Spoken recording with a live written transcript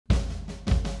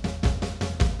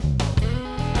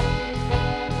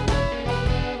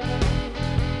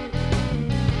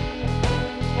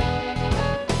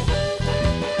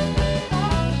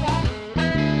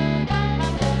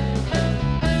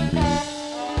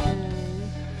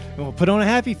Put on a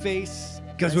happy face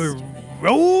because we're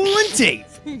rolling tape.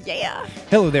 Yeah.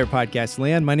 Hello there, podcast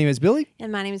land. My name is Billy.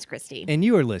 And my name is Christy. And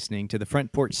you are listening to the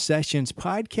Front Porch Sessions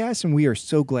podcast. And we are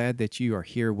so glad that you are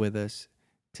here with us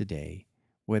today.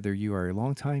 Whether you are a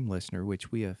longtime listener,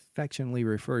 which we affectionately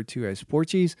refer to as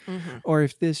Porchies, or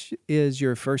if this is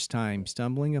your first time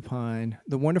stumbling upon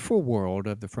the wonderful world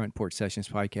of the Front Porch Sessions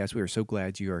podcast, we are so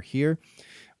glad you are here.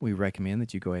 We recommend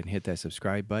that you go ahead and hit that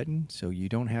subscribe button so you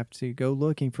don't have to go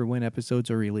looking for when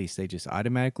episodes are released. They just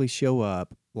automatically show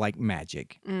up like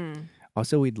magic.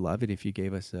 Also, we'd love it if you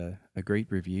gave us a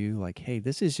great review like, hey,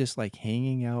 this is just like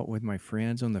hanging out with my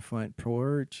friends on the front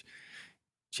porch,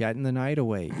 chatting the night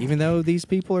away. Even though these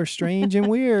people are strange and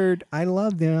weird, I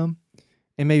love them.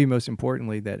 And maybe most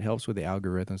importantly, that helps with the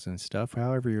algorithms and stuff.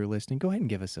 However you're listening, go ahead and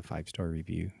give us a 5-star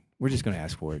review. We're just going to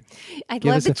ask for it. I'd Give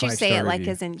love us a that you say 5-star it like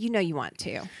review. as in, you know you want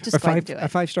to. Or Just go ahead and do a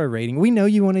it. 5-star rating. We know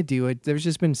you want to do it. There's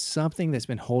just been something that's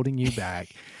been holding you back.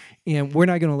 And we're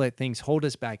not going to let things hold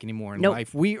us back anymore in Nope.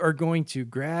 life. We are going to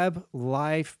grab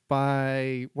life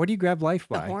by, what do you grab life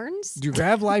The by? horns? You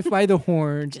grab life by the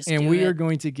horns, Just and do we are it.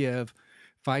 going to give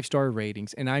 5-star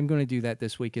ratings. And I'm going to do that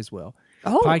this week as well.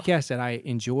 Oh. Podcasts that I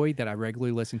enjoy, that I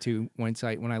regularly listen to when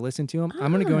I listen to them,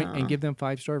 I'm going to go and give them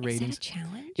 5-star Is ratings. that a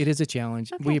challenge? It is a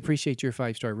challenge. We Okay. appreciate your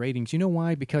 5-star ratings. You know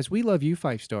why? Because we love you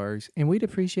 5 stars, and we'd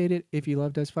appreciate it if you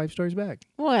loved us 5 stars back.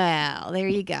 Well, there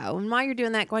you go. And while you're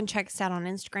doing that, go ahead and check us out on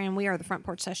Instagram. We are the Front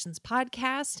Porch Sessions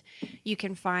podcast. You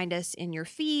can find us in your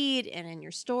feed and in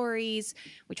your stories.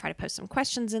 We try to post some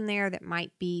questions in there that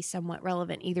might be somewhat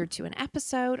relevant either to an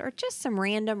episode or just some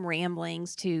random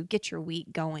ramblings to get your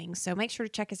week going. So make sure to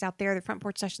check us out there, the Front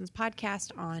Porch Sessions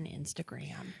podcast on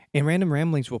Instagram. And Random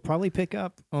Ramblings will probably pick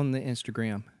up on the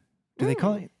Instagram. Do they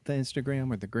call it the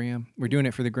Instagram or the gram? We're doing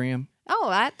it for the gram. Oh,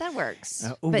 that works.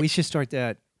 We should start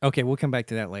that. Okay, we'll come back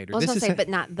to that later. I was going to say, a- but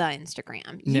not the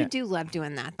Instagram. No. You do love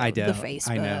doing that, though. I do. The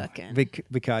Facebook I know. and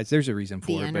Because there's a reason the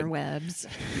for it. But interwebs.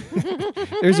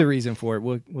 there's a reason for it.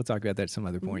 We'll talk about that some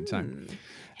other point in time.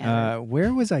 Heather.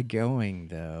 Where was I going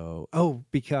though? Oh,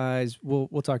 because we'll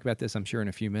talk about this, I'm sure, in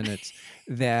a few minutes.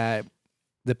 That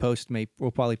the post will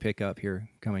probably pick up here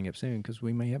coming up soon because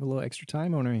we may have a little extra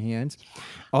time on our hands.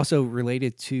 Also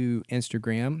related to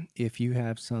Instagram, if you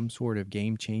have some sort of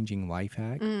game-changing life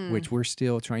hack, which we're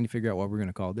still trying to figure out what we're going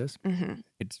to call this.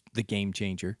 It's the game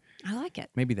changer. I like it.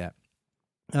 Maybe that.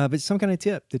 But some kind of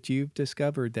tip that you've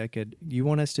discovered that you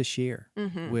want us to share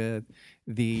with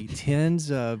the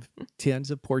tens of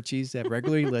Porchies that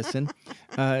regularly listen.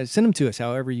 Send them to us.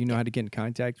 However, you know how to get in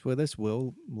contact with us.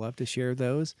 We'll love to share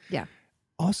those. Yeah.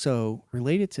 Also,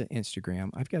 related to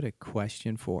Instagram, I've got a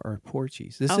question for our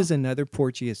Porchies. This Oh. is another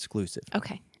Porchie exclusive.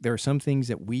 Okay. There are some things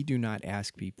that we do not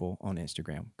ask people on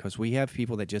Instagram because we have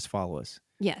people that just follow us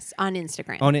Yes, on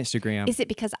Instagram. on Instagram. Is it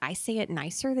because I say it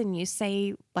nicer than you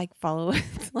say, like, follow,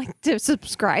 like, to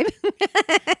subscribe?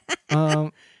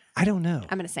 I don't know.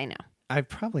 I'm going to say no. I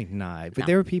probably not, but No.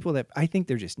 there are people that I think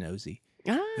they're just nosy.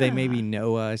 They Ah, maybe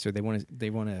know us, or they want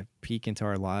to peek into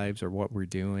our lives or what we're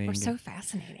doing. We're so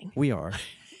fascinating. We are,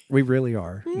 we really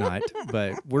are not,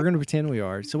 but we're going to pretend we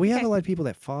are. So we have Okay. a lot of people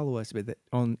that follow us,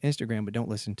 on Instagram, but don't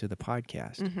listen to the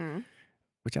podcast,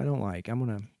 which I don't like. I'm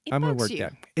gonna bugs work you.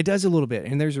 that. It does a little bit,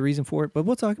 and there's a reason for it, but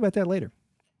we'll talk about that later.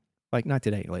 Like not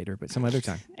today, later, but some other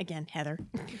time. Again, Heather.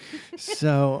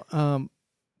 So,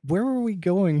 where were we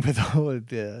going with all of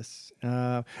this?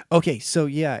 Okay, so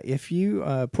yeah, if you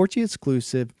Porchy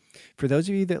exclusive, for those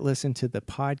of you that listen to the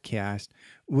podcast,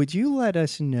 would you let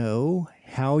us know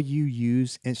how you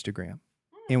use Instagram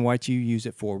and what you use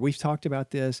it for? We've talked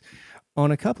about this on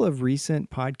a couple of recent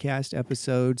podcast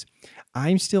episodes.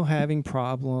 I'm still having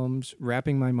problems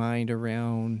wrapping my mind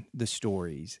around the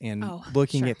stories and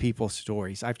looking sure. at people's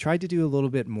stories. I've tried to do a little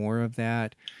bit more of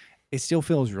that. It still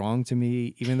feels wrong to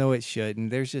me, even though it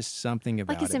shouldn't. There's just something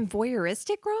about Like, is it. it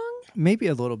voyeuristic wrong? Maybe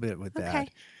a little bit with Okay.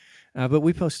 that. But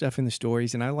we post stuff in the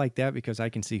stories, and I like that because I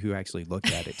can see who actually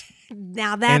looked at it.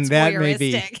 Now that's and that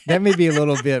voyeuristic. may be a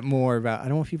little bit more about, I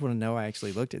don't want people to know I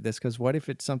actually looked at this, because what if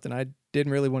it's something I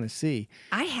didn't really want to see?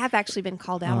 I have actually been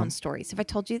called out on stories. Have I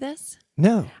told you this?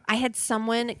 No. I had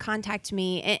someone contact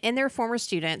me, and they're a former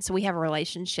student, so we have a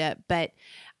relationship, but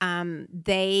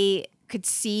they could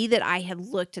see that I had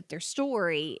looked at their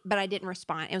story, but I didn't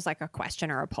respond. It was like a question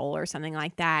or a poll or something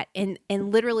like that. And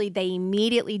literally they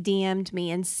immediately DM'd me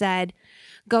and said,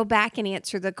 go back and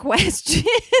answer the question.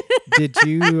 Did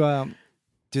you,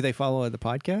 do they follow the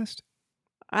podcast?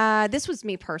 This was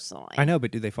me personally. I know,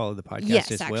 but do they follow the podcast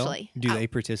Yes, as well? actually. Do they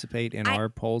participate in our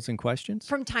polls and questions?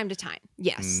 From time to time.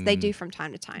 Yes, they do from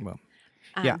time to time. Well,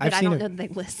 yeah, but I've I seen don't know that they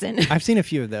listen. I've seen a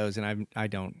few of those, and I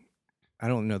don't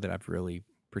know that I've really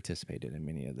participated in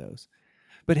many of those.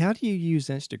 But how do you use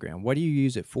Instagram? What do you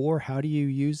use it for? How do you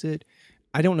use it?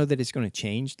 I don't know that it's going to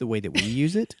change the way that we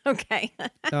use it. Okay.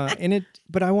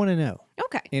 But I want to know.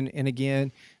 Okay. And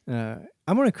again,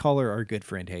 I'm going to call her our good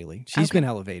friend Haley. She's Okay. been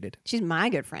elevated. She's my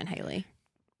good friend, Haley.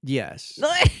 Yes.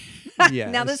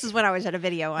 Yes. Now this is when I wish I had a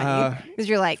video on you because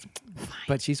you're like, fine.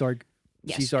 But she's our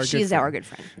Yes, she's our she's good our friend.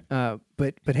 good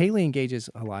friend. But Haley engages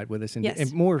a lot with us, Yes.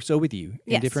 and more so with you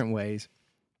in Yes. different ways.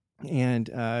 And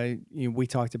we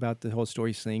talked about the whole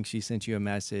stories thing. She sent you a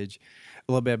message,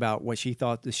 a little bit about what she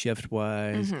thought the shift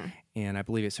was, and I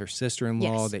believe it's her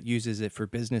sister-in-law Yes. that uses it for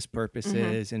business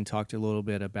purposes, and talked a little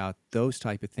bit about those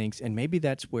type of things. And maybe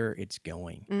that's where it's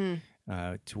going,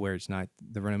 to where it's not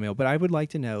the run-of-the-mill. But I would like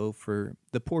to know for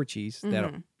the Porchies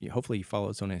that hopefully you follow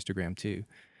us on Instagram too.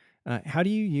 How do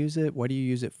you use it? What do you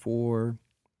use it for?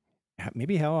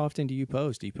 Maybe how often do you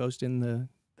post? Do you post in the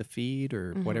feed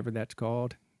or whatever that's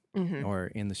called? Or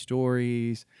in the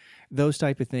stories, those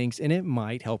type of things. And it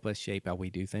might help us shape how we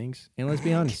do things. And let's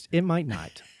be honest, it might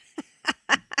not.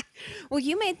 Well,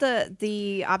 you made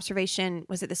the observation,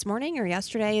 was it this morning or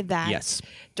yesterday, that Yes.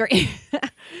 during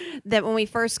that when we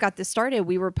first got this started,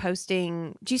 we were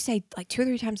posting, did you say like 2 or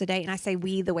 3 times a day? And I say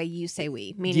we the way you say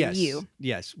we, meaning Yes. you.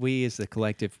 Yes. We as the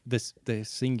collective, the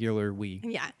singular we.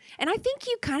 Yeah. And I think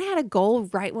you kind of had a goal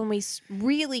right when we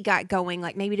really got going,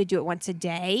 like maybe to do it once a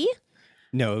day.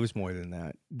 No, it was more than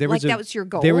that. That was your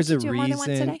goal. There was to a do it more than once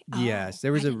a reason. day? Yes.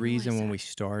 There was I a didn't reason realize when that. we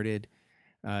started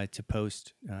to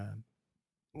post.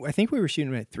 I think we were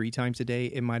shooting it 3 times a day.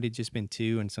 It might have just been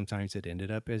 2, and sometimes it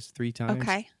ended up as 3 times.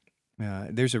 Okay.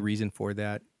 There's a reason for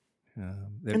that.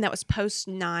 And that was post,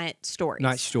 not stories.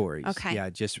 Not stories. Okay. Yeah,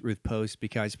 just with posts,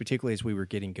 because particularly as we were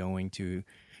getting going to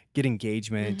get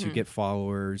engagement, to get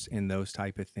followers and those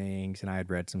type of things. And I had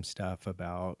read some stuff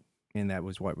about, and that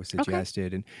was what was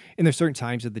suggested. And there's certain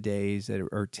times of the days that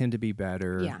tend to be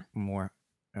better, Yeah. more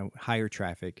higher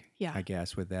traffic, Yeah. I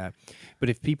guess, with that. But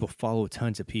if people follow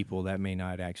tons of people, that may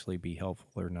not actually be helpful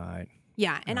or not.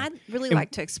 Yeah. And I'd really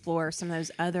like to explore some of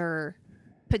those other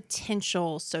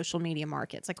potential social media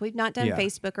markets. Like we've not done Yeah.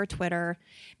 Facebook or Twitter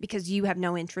because you have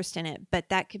no interest in it, but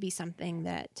that could be something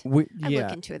that I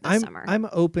look into it this I'm, summer. I'm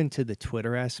open to the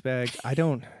Twitter aspect. I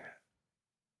don't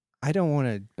want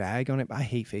to bag on it, but I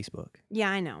hate Facebook. Yeah,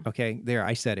 I know. Okay, there,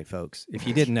 I said it, folks. If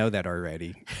you didn't know that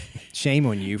already, shame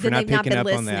on you for Then not they've picking been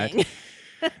up on that. listening.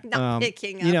 Not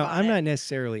picking up You know, on I'm it. not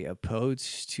necessarily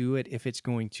opposed to it if it's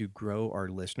going to grow our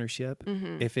listenership.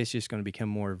 If it's just going to become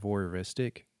more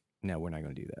voyeuristic, no, we're not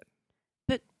going to do that.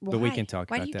 But why? But we can talk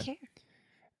Why about do you that. care?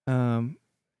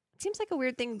 It seems like a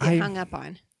weird thing to get hung up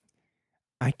on.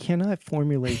 I cannot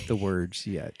formulate the words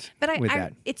yet. But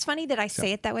that. It's funny that I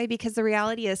say it that way because the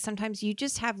reality is sometimes you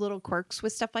just have little quirks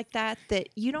with stuff like that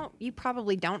you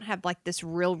probably don't have like this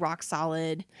real rock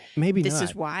solid. Maybe this not.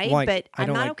 is why, Like, but I I'm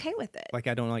don't not like- okay with it. Like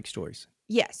I don't like stories.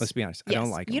 Yes. Let's be honest. I Yes.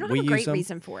 don't like them. You don't We have a great use them,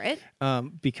 reason for it.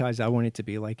 because I want it to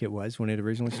be like it was when it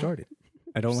originally started.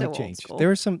 I don't So like old change. school. There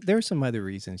are some other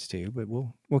reasons too, but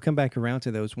we'll come back around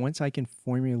to those once I can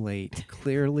formulate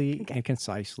clearly and I'm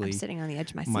concisely sitting on the edge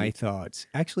of my seat. my thoughts.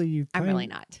 Actually, I'm really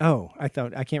not. Oh, I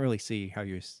can't really see how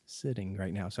you're sitting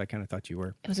right now, so I kind of thought you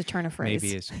were. It was a turn of phrase.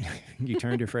 Maybe it's you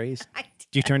turned your phrase. I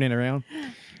Did you turn it around?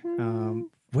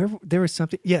 Where there was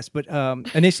something. Yes, but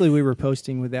initially we were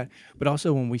posting with that, but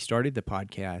also when we started the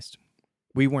podcast,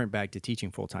 we weren't back to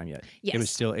teaching full time yet.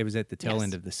 Yes. It was at the tail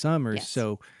end of the summer, Yes.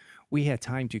 so we had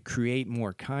time to create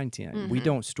more content. We Mhm.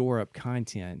 don't store up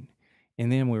content.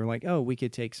 And then we were like, oh, we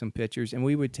could take some pictures, and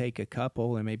we would take a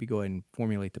couple and maybe go ahead and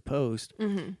formulate the post,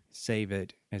 save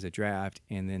it as a draft,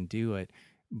 and then do it.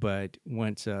 But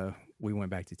once we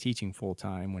went back to teaching full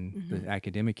time, when the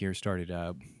academic year started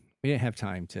up, we didn't have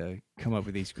time to come up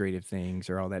with these creative things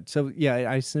or all that. So yeah,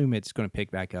 I assume it's going to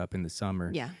pick back up in the summer.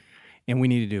 Yeah. And we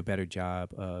need to do a better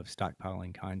job of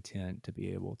stockpiling content to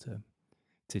be able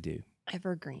to do.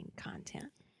 Evergreen content.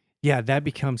 Yeah, that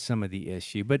becomes some of the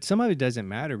issue. But some of it doesn't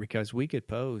matter because we could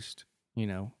post,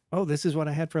 oh, this is what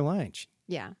I had for lunch.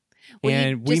 Yeah. Well,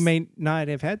 And we may not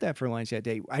have had that for lunch that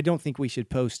day. I don't think we should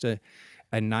post a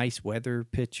nice weather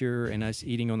picture and us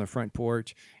eating on the front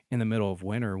porch in the middle of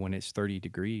winter when it's 30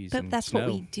 degrees. But and that's snow.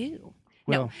 what we do.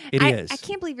 Well, No, it is. I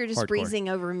can't believe you're just Hardcore. breezing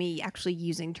over me actually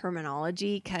using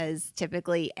terminology because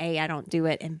typically, A, I don't do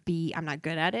it, and B, I'm not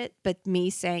good at it. But me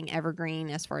saying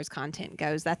evergreen as far as content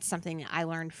goes, that's something that I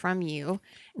learned from you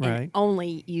and Right.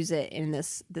 only use it in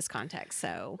this context.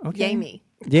 So, Okay. yay me.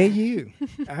 Yeah, you.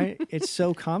 It's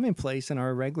so commonplace in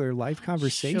our regular life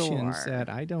conversations Sure. that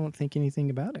I don't think anything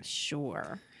about it.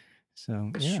 Sure.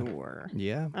 So, yeah. Sure.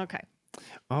 Yeah. Okay.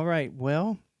 All right.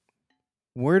 Well,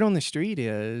 word on the street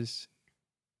is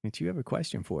that you have a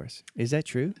question for us. Is that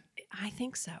true? I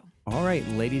think so. All right,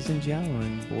 ladies and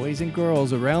gentlemen, boys and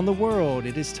girls around the world,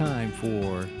 it is time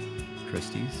for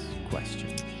Christy's question.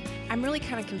 I'm really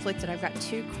kind of conflicted. I've got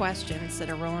 2 questions that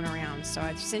are rolling around. So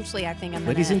I think I'm going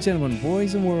Ladies and gentlemen,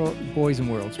 boys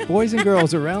and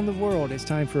girls around the world, it's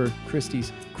time for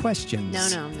Christy's questions.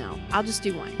 No. I'll just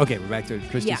do one. Okay, we're back to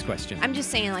Christy's question. I'm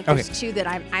just saying, like, Okay. there's 2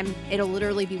 that it'll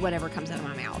literally be whatever comes out of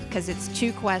my mouth because it's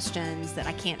 2 questions that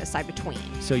I can't decide between.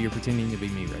 So you're pretending to be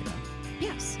me right now.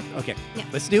 Yes. Okay, Yes.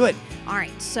 let's do it. All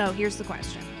right. So here's the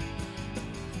question.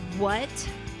 What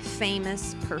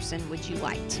famous person would you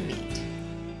like to meet?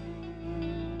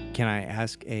 Can I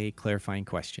ask a clarifying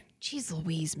question? Jeez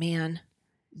Louise, man.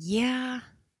 Yeah.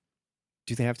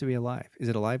 Do they have to be alive? Is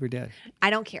it alive or dead? I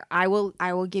don't care. I will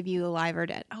give you alive or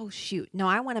dead. Oh shoot. No,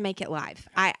 I want to make it live.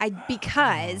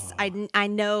 Because I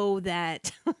know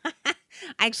that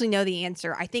I actually know the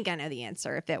answer. I think I know the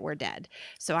answer if it were dead.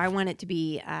 So I want it to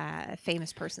be a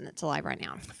famous person that's alive right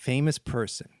now. Famous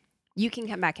person. You can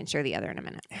come back and share the other in a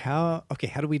minute. How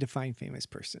do we define famous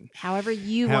person? However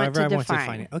you However want to I want to define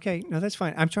define it. Okay, no, that's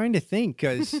fine. I'm trying to think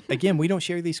because, again, we don't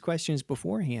share these questions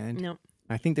beforehand. No.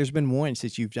 I think there's been once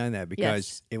that you've done that because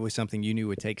Yes. it was something you knew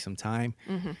would take some time.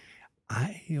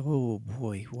 Mm-hmm. Oh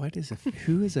boy,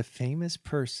 who is a famous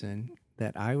person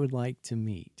that I would like to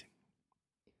meet?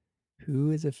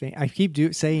 Who is I keep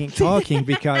talking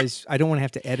because I don't want to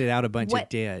have to edit out a bunch of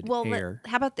dead air.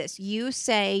 How about this? You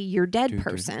say your dead Doo-doo.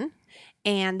 person,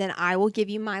 and then I will give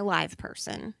you my live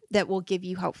person that will give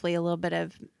you hopefully a little bit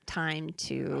of time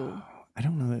to. I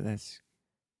don't know that that's.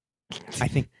 I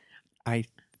think I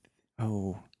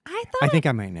I think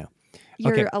I might know.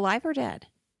 you're Okay. alive or dead.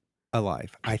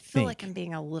 Alive. I feel think. like I'm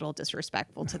being a little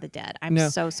disrespectful to the dead. I'm No.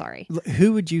 so sorry.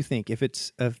 Who would you think if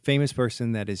it's a famous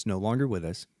person that is no longer with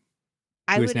us,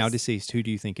 I who is would now s- deceased? Who do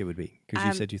you think it would be? Because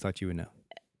you said you thought you would know.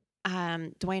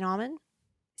 Dwayne Allman.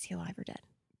 Is he alive or dead?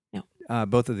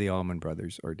 Both of the Allman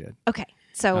brothers are dead. Okay,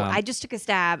 so Um, I just took a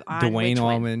stab on Dwayne which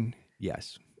one. Allman,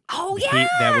 yes. Oh He-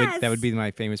 yes, that would be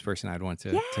my famous person I'd want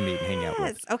to meet and hang out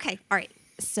with. Yes. Okay, all right.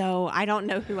 So I don't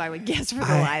know who I would guess for the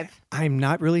live. I'm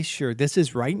not really sure. This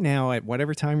is right now at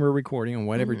whatever time we're recording on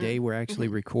whatever Mhm. day we're actually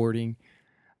recording.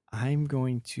 I'm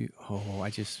going to.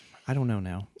 I don't know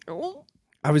now. Oh.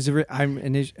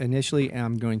 Initially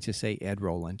I'm going to say Ed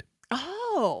Roland,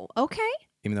 Oh, okay.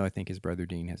 even though I think his brother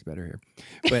Dean has better hair.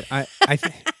 But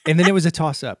and then it was a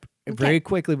toss up. Okay. Very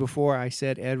quickly before I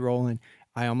said Ed Roland,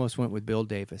 I almost went with Bill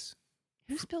Davis.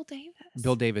 Who's Bill Davis?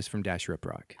 Bill Davis from Dash Rip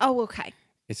Rock. Oh, okay.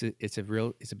 It's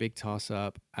a big toss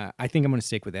up. I think I'm going to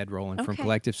stick with Ed Roland from Okay.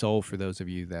 Collective Soul. For those of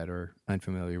you that are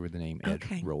unfamiliar with the name Ed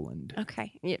Okay. Roland.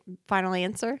 Okay. Yeah, final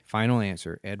answer. Final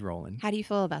answer, Ed Roland. How do you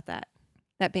feel about that?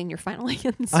 That being your final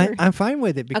answer. I'm fine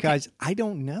with it because I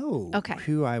don't know Okay.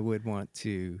 who I would want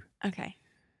to. Okay.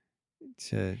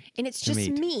 And it's to just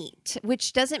meet. meet,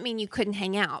 which doesn't mean you couldn't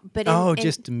hang out. But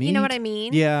just to meet? You know what I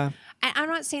mean? Yeah, I'm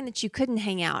not saying that you couldn't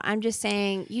hang out. I'm just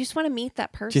saying you just want to meet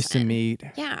that person. just to meet.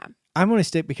 Yeah. I'm going to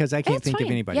stick because I can't That's think of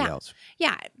fine. anybody Yeah. else.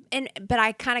 Yeah. But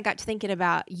I kind of got to thinking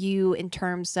about you in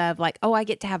terms of like, oh, I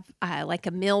get to have like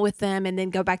a meal with them and then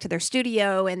go back to their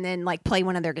studio and then like play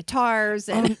one of their guitars.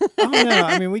 And Oh no!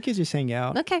 I mean, we could just hang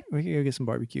out. Okay. We could go get some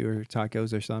barbecue or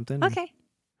tacos or something. and, Okay.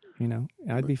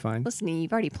 I'd be fine. Listen,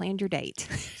 you've already planned your date.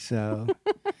 So,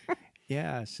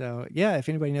 if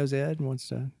anybody knows Ed and wants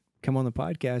to come on the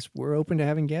podcast, we're open to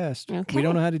having guests. Okay. We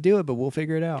don't know how to do it, but we'll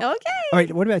figure it out. Okay. All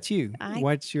right. What about you? I-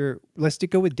 Let's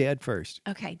go with Dead first.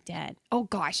 Okay, dead. Oh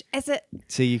gosh,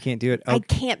 See, you can't do it. I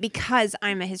can't because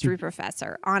I'm a history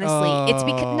professor. Honestly, it's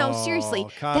because no, seriously,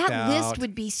 cop that list out.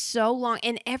 would be so long.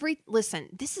 And listen,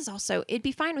 this is also it'd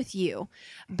be fine with you,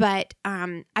 but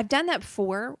I've done that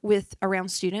before with around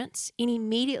students, and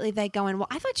immediately they go in. Well,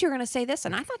 I thought you were going to say this,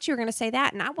 and I thought you were going to say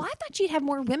that, and I thought you'd have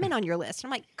more women on your list.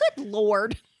 And I'm like, good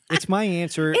lord. It's my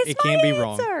answer. It's It can't my be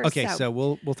wrong. answer, Okay, so- so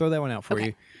we'll throw that one out for Okay,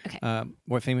 you. okay.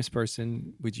 What famous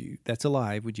person that's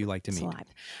alive would you like to It's meet?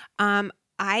 alive.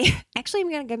 I actually am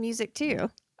going to go music too.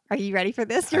 Are you ready for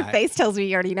this? Your I- face tells me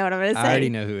you already know what I'm going to say. I already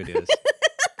know who it is.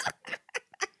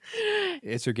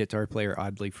 It's her guitar player,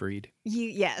 Oddly Freed.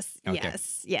 Yes, Okay.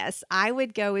 yes. I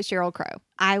would go with Sheryl Crow.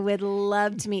 I would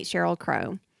love to meet Sheryl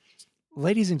Crow.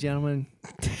 Ladies and gentlemen,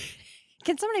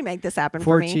 Can somebody make this happen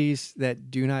for me? Porchies that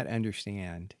do not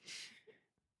understand,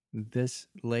 this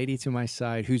lady to my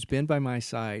side, who's been by my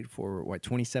side for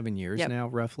 27 years Yep. now,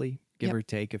 roughly, give Yep. or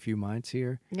take a few months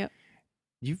here. Yep.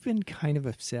 You've been kind of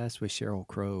obsessed with Sheryl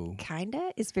Crow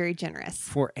Kinda is very generous.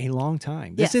 for a long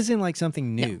time. This Yes. isn't like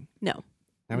something new. No.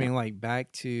 I mean, like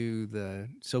back to the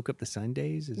Soak Up the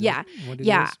Sundays. Is Yeah. that what it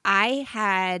Yeah, is? I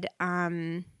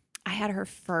had her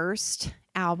first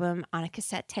album on a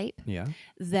cassette tape Yeah.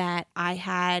 that I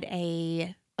had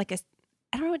I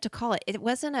don't know what to call it. It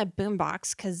wasn't a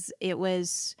boombox because it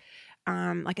was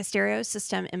like a stereo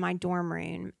system in my dorm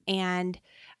room. And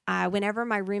whenever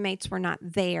my roommates were not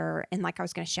there and like I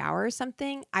was going to shower or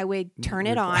something, I would turn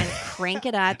it on, crank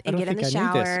it up, I and don't get in the think I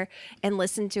knew this. shower and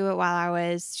listen to it while I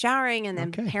was showering and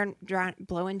then Okay.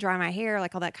 blow and dry my hair,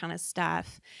 like all that kind of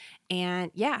stuff.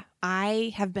 And yeah,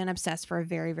 I have been obsessed for a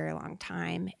very, very long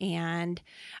time. And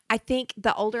I think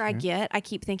the older I Okay. get, I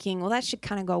keep thinking, well, that should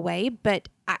kind of go away. But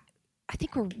I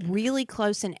think we're really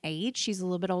close in age. She's a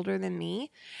little bit older than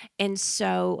me. And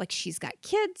so, like, she's got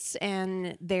kids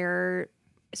and they're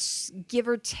give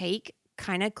or take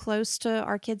kind of close to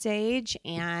our kids' age.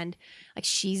 And like,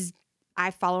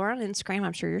 I follow her on Instagram.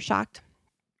 I'm sure you're shocked.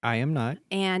 I am not.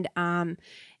 And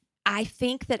I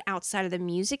think that outside of the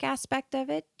music aspect of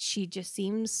it, she just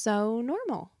seems so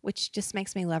normal, which just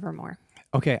makes me love her more.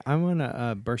 Okay, I'm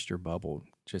gonna burst your bubble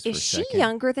just for a Is she second.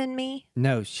 younger than me?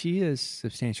 No, she is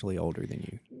substantially older than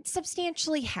you.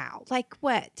 Substantially how? Like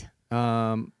what?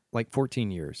 Like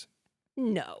 14 years.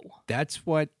 No. That's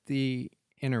what the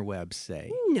interwebs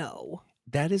say. No.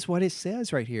 That is what it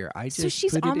says right here. I So just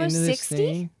she's put it almost into this 60?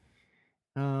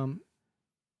 thing.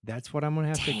 That's what I'm gonna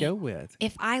have to go with.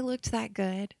 If I looked that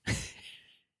good.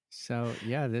 So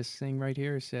yeah, this thing right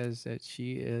here says that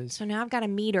she is. So now I've got to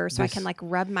meet her so I can like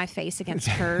rub my face against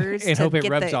hers and to hope it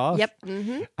get rubs off. Yep.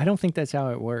 Mm-hmm. I don't think that's how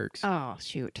it works. Oh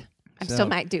shoot! I So- still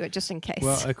might do it just in case.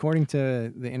 Well, according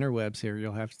to the interwebs here,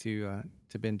 you'll have to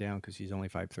bend down because she's only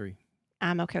 5'3".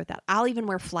 I'm okay with that. I'll even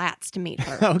wear flats to meet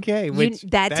her. Okay,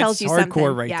 That that's tells you hardcore something.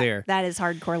 right yeah, there. That is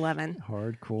hardcore loving.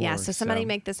 Hardcore. Yeah. So somebody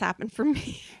make this happen for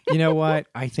me. You know what?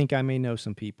 I think I may know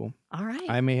some people. All right.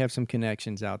 I may have some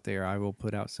connections out there. I will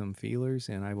put out some feelers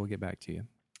and I will get back to you.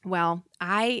 Well,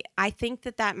 I think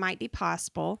that might be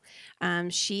possible.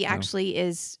 She actually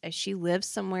is. She lives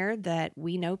somewhere that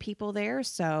we know people there.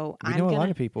 So We know a lot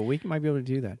of people. We might be able to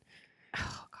do that.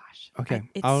 Oh gosh. Okay,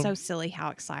 It's so silly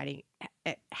how exciting,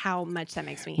 how much that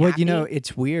makes me Well, happy. you know,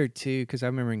 it's weird too because I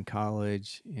remember in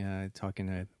college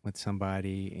talking with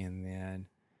somebody, and then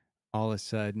all of a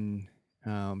sudden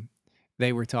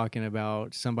they were talking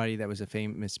about somebody that was a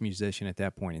famous musician at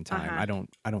that point in time. Uh-huh.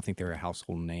 I don't think they're a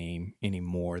household name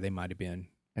anymore. They might have been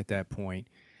at that point,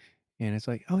 and it's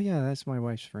like, oh yeah, that's my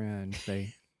wife's friend.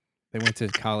 They went to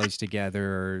college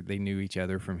together, or they knew each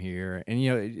other from here, and you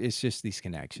know, it's just these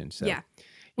connections. So. Yeah.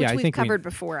 Which I we've think covered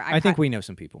before. I think we know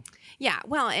some people. Yeah.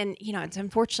 Well, and you know, it's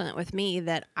unfortunate with me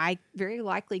that I very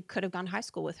likely could have gone to high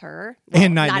school with her. Well,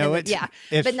 And not know in it. Yeah.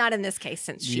 If- but not in this case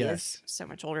since she Yes. is so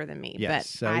much older than me.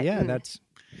 Yes. But So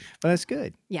that's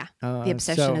good. Yeah. The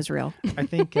obsession is real. I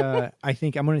think I'm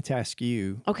going to task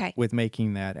you Okay. with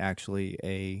making that actually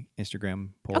a Instagram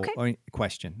poll Okay. or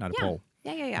question, not a Yeah. poll.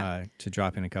 Yeah. To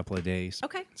drop in a couple of days.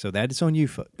 Okay. So that is on you.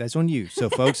 That's on you. So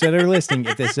folks that are listening,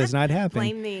 if this does not happen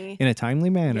Blame me. in a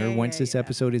timely manner Yeah, once this yeah.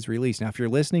 episode is released. Now, if you're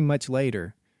listening much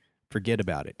later, forget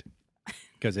about it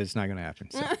because it's not going to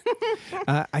happen. So,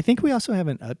 I think we also have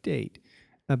an update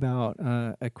about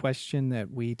a question that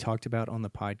we talked about on the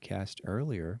podcast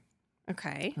earlier.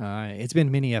 Okay. It's been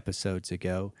many episodes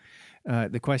ago.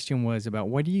 The question was about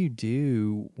what do you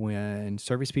do when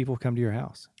service people come to your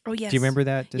house? Oh, yes. Do you remember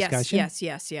that discussion?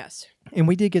 Yes. And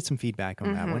we did get some feedback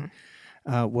on that one.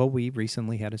 Mm-hmm. Well, we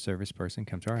recently had a service person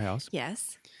come to our house.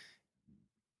 Yes.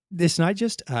 It's not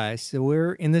just us. So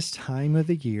we're in this time of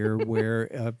the year where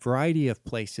a variety of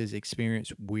places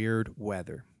experience weird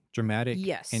weather, dramatic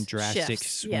Yes. and drastic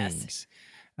Shifts. Yes.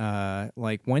 swings.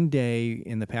 Like one day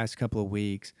in the past couple of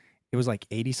weeks, it was like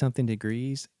 80 something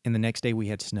degrees, and the next day we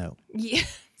had snow.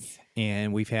 Yes.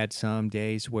 And we've had some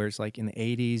days where it's like in the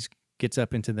 80s, gets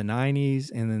up into the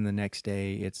 90s, and then the next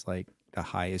day it's like the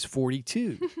high is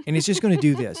 42. And it's just going to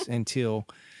do this until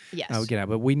Yes. we get out.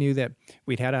 But we knew that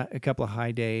we'd had a couple of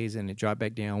high days and it dropped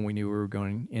back down. We knew we were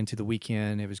going into the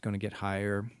weekend. It was going to get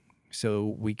higher.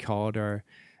 So we called our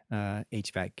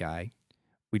HVAC guy.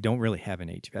 We don't really have an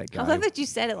HVAC guy. I love that you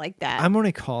said it like that. I'm going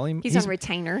to call him. He's on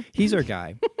retainer. He's our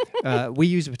guy. We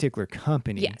use a particular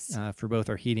company Yes. For both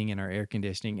our heating and our air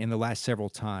conditioning. And the last several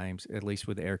times, at least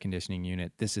with the air conditioning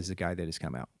unit, this is the guy that has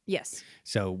come out. Yes.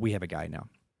 So we have a guy now.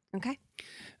 Okay.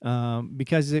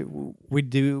 Because we're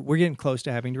getting close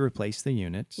to having to replace the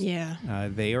units. Yeah.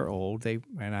 They are old. I'm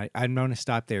going to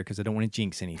stop there because I don't want to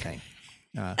jinx anything.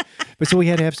 But so we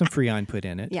had to have some Freon put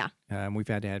in it. Yeah. We've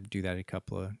had to do that a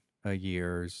couple of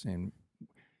years, and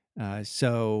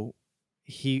so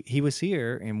he was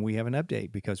here, and we have an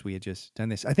update because we had just done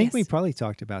this. I think we Yes. probably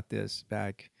talked about this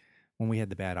back when we had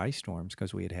the bad ice storms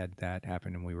because we had that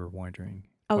happen, and we were wondering.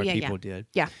 Oh, what yeah, people did.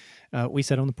 Yeah. We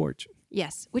sat on the porch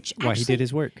Yes. Which while he actually, did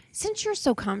his work. since you're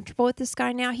so comfortable with this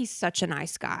guy now, he's such a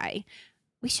nice guy.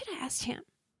 We should have asked him,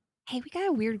 hey, we got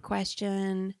a weird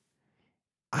question.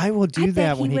 I will I do bet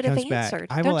that he when he would have comes back. answered.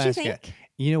 I Don't will you ask it. think?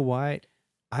 You know what?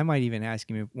 I might even ask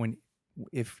him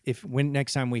if when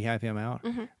next time we have him out,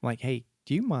 Mhm. I'm like, hey,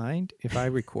 do you mind if I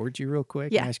record you real quick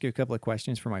and Yeah. ask you a couple of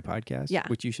questions for my podcast, Yeah.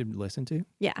 which you should listen to?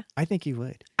 Yeah. I think he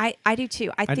would. I do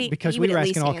too. I think Because he we would were at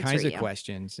asking least all answer kinds of you.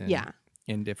 questions and, Yeah.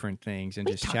 and different things and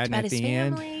We just talked chatting about at his the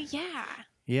end. family. Yeah.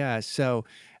 Yeah. So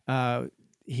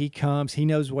he comes, he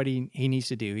knows what he needs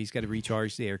to do. He's got to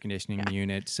recharge the air conditioning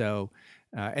unit. So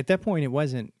at that point, it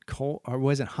wasn't cold or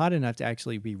wasn't hot enough to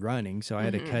actually be running. So I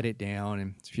had to cut it down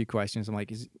and a few questions. I'm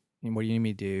like, what do you need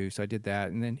me to do? So I did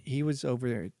that. And then he was over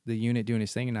there at the unit doing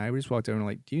his thing. And I just walked over and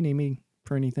like, do you need me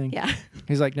for anything? Yeah.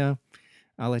 He's like, no,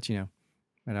 I'll let you know.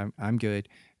 But I'm good.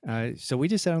 So we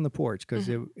just sat on the porch because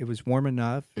it was warm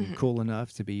enough and cool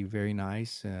enough to be very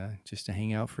nice just to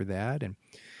hang out for that. And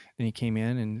then he came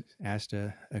in and asked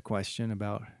a question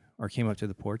about, or came up to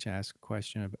the porch and asked a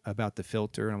question about the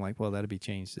filter. And I'm like, well, that'll be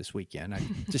changed this weekend. I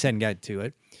just hadn't got to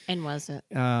it. And was it?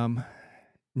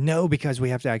 No, because we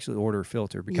have to actually order a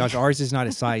filter because ours is not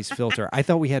a size filter. I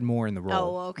thought we had more in the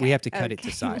roll. Oh, okay. We have to cut it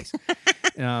to size.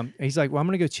 He's like, well, I'm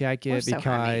going to go check We're it so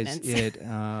high because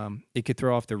maintenance. it could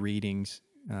throw off the readings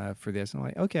for this. I'm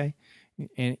like, okay.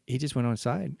 And he just went on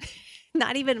side.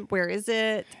 Not even, where is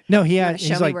it? No, You wanna he's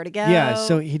show me like, where to yeah.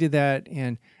 So go? he did that,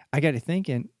 and I got to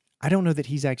thinking, I don't know that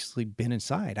he's actually been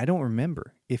inside. I don't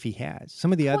remember if he has.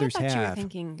 Some of the others I thought you were have.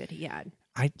 thinking that he had.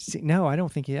 No, I don't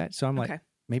think he had. So I'm Okay. like,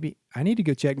 maybe I need to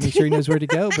go check, make sure he knows where to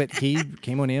go. But he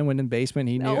came on in, went in the basement.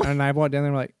 He knew, No. and I walked down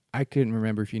there. I'm like, I couldn't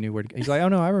remember if you knew where to go. He's like, oh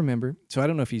no, I remember. So I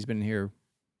don't know if he's been here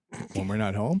when we're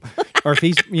not home, or if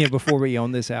he's before we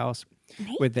own this house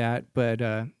Maybe. with that. But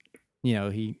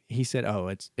he said, oh,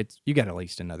 it's you got at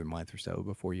least another month or so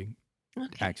before you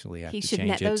Okay. actually have He to should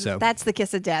change it. So that's the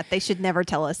kiss of death. They should never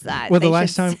tell us that. well, They the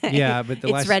last should time, say, yeah, but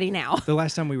it's ready now. the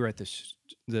last time we were at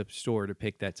the store to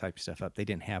pick that type of stuff up, they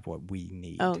didn't have what we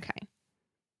need. Okay.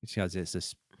 Because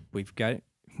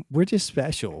we're just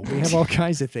special. We have all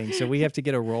kinds of things. So we have to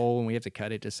get a roll and we have to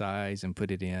cut it to size and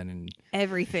put it in. And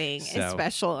Everything is So-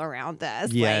 special around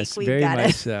us. yes, like, we've very gotta,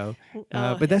 much so. Oh,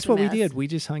 But that's it's a what we mess. did. We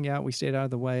just hung out. We stayed out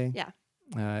of the way. Yeah.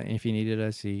 And if he needed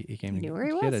us, he came He to knew where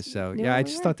he get was. us. So Knew yeah, where I we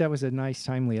just were. thought that was a nice,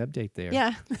 timely update there.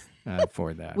 Yeah.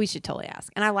 For that. We should totally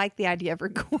ask. And I like the idea of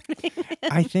recording.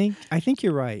 I think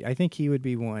you're right. I think he would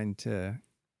be one to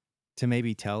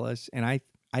maybe tell us. And I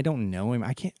don't know him.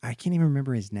 I can't even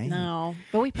remember his name. No,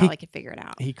 but we probably could figure it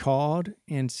out. He called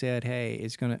and said, hey,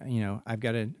 it's going to, I've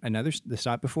got the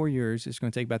stop before yours. It's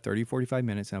going to take about 30, 45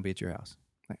 minutes and I'll be at your house.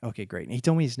 Like, okay, great. And he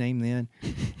told me his name then.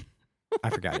 I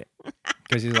forgot it.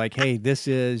 Because he's like, hey, this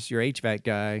is your HVAC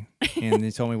guy. And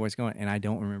he told me what's going on. And I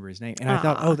don't remember his name. And I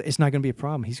thought, oh, it's not going to be a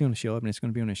problem. He's going to show up and it's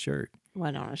going to be on his shirt.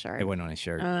 Went on a shirt. It wasn't on his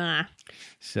shirt. Ah.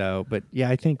 So, but yeah,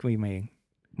 I think we may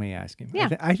ask him. Yeah.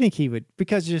 I think he would,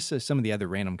 because just some of the other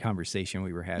random conversation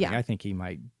we were having, Yeah. I think he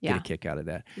might get a kick out of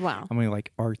that. Wow. I mean,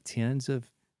 like our tens of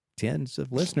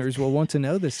listeners will want to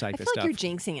know this I type feel of like stuff.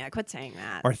 you're jinxing it. Quit saying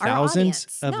that. Our thousands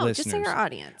audience. of no, just say listeners. our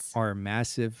audience. Our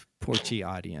massive Porchy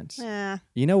audience. Yeah.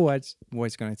 You know what's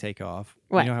going to take off?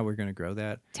 What? You know how we're going to grow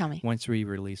that? Tell me. Once we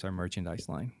release our merchandise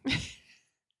line.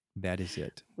 That is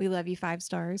it. We love you 5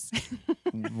 stars.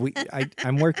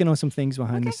 I'm working on some things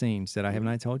behind the Okay. scenes that I have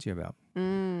not told you about,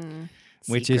 Mm,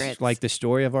 which secrets. is like the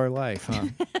story of our life, huh?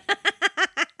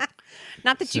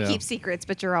 Not that you So- keep secrets,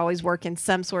 but you're always working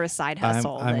some sort of side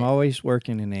hustle. I'm that, always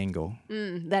working an angle.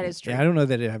 that is true. Yeah, I don't know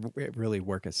that it really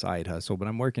work a side hustle, but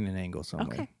I'm working an angle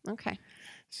somewhere. Okay. Okay.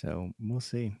 So we'll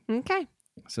see. Okay.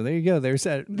 So there you go. There's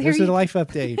There a you- life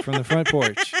update from the front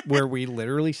porch where we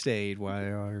literally stayed while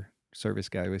our service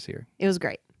guy was here. It was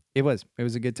great. It was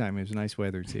a good time. It was nice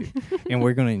weather too, and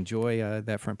we're going to enjoy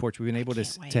that front porch. We've been able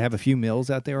can't wait. to have a few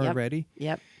meals out there Yep. already,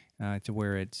 Yep. to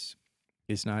where it's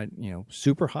not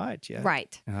super hot yet.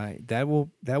 Right. That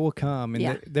will come, and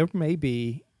Yeah. there may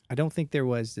be. I don't think there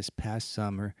was this past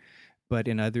summer, but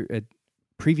in other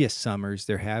previous summers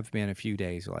there have been a few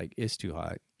days like it's too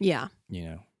hot. Yeah.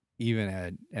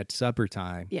 Even at supper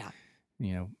time. Yeah.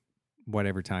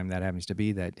 Whatever time that happens to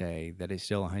be that day, that is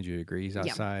still 100 degrees Yeah.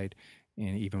 outside,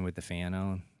 and even with the fan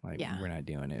on, like Yeah. we're not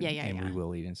doing it. Yeah, yeah, and yeah. we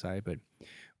will eat inside, but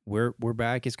we're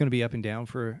back. It's going to be up and down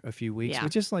for a few weeks, Yeah.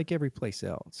 but just like every place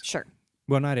else. Sure.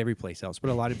 Well, not every place else,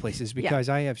 but a lot of places, Yeah. because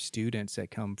I have students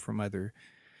that come from other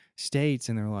states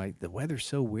and they're like, the weather's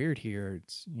so weird here.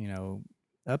 It's,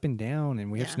 up and down,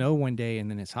 and we have Yeah. snow one day and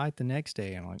then it's hot the next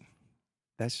day. I'm like,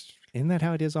 isn't that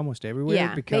how it is almost everywhere?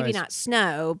 Yeah. Because Maybe not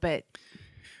snow, but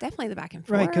Definitely the back and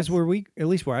forth. Right, because at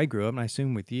least where I grew up, and I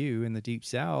assume with you in the deep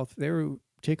South, there were,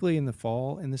 particularly in the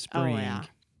fall and the spring, yeah.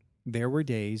 there were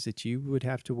days that you would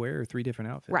have to wear 3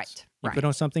 different outfits. Right, You right. put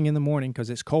on something in the morning because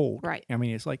it's cold. Right. I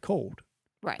mean, it's like cold.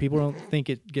 Right. People don't think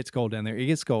it gets cold down there. It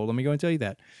gets cold. Let me go and tell you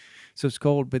that. So it's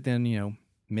cold, but then,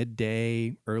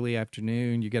 midday, early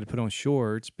afternoon, you got to put on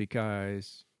shorts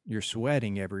because you're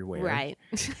sweating everywhere. Right.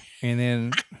 And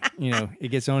then, it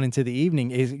gets on into the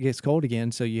evening. It gets cold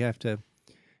again, so you have to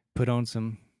put on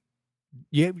some.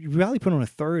 You probably put on a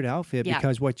third outfit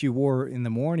because what you wore in the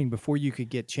morning before you could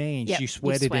get changed, you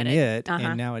sweated in it,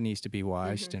 and now it needs to be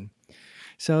washed. And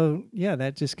so, yeah,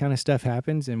 that just kind of stuff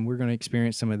happens, and we're going to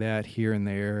experience some of that here and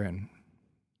there. And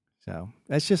so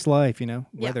that's just life,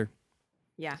 weather.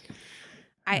 Yeah.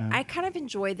 I kind of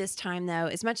enjoy this time, though,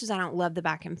 as much as I don't love the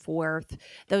back and forth.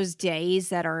 Those days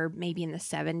that are maybe in the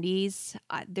 70s,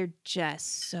 they're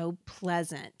just so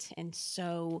pleasant and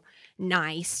so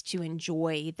nice to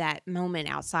enjoy that moment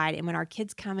outside. And when our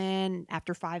kids come in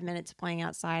after 5 minutes of playing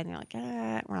outside, and they're like,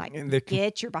 we're like,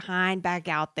 get your behind back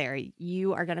out there.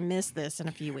 You are going to miss this in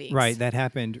a few weeks. Right. That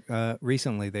happened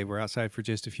recently. They were outside for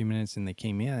just a few minutes, and they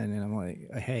came in, and I'm like,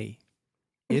 hey,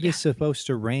 it is supposed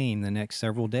to rain the next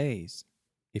several days.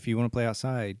 If you want to play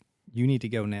outside, you need to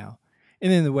go now.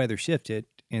 And then the weather shifted,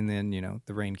 and then,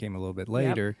 the rain came a little bit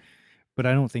later. Yep. But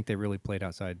I don't think they really played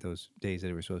outside those days that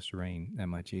it was supposed to rain that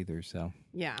much either. So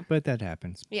yeah. But that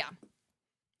happens. Yeah.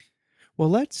 Well,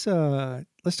 let's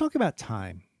talk about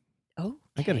time. Oh,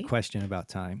 I got a question about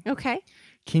time. Okay.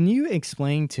 Can you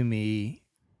explain to me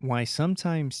why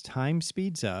sometimes time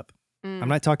speeds up? I'm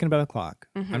not talking about a clock.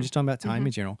 I'm just talking about time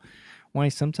in general. Why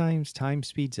sometimes time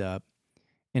speeds up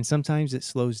and sometimes it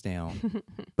slows down.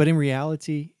 But in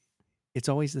reality, it's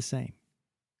always the same.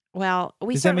 Well,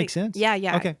 does that make sense? Yeah,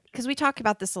 yeah. Okay. Because we talk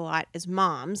about this a lot as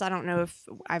moms. I don't know if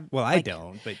I've. Well, I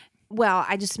don't, but. Well,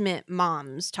 I just meant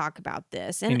moms talk about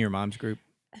this. In your mom's group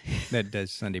that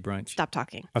does Sunday brunch. Stop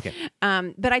talking. Okay.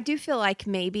 But I do feel like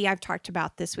maybe I've talked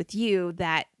about this with you,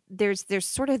 that there's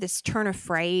sort of this turn of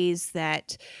phrase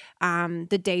that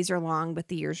the days are long, but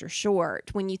the years are short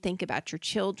when you think about your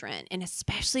children, and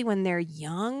especially when they're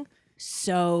young.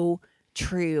 So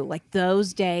true. Like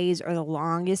those days are the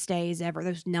longest days ever.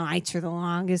 Those nights are the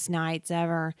longest nights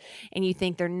ever. And you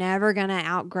think they're never going to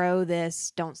outgrow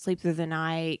this don't sleep through the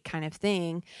night kind of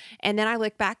thing. And then I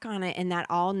look back on it, and that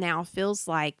all now feels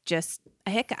like just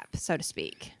a hiccup, so to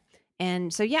speak.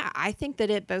 And so, yeah, I think that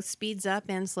it both speeds up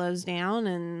and slows down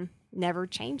and never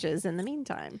changes in the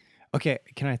meantime. Okay.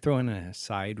 Can I throw in an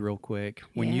aside real quick?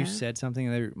 When you said something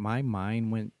there, my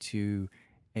mind went to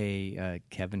a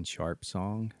Kevin Sharp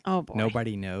song. Oh, boy.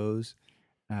 Nobody knows.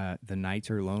 The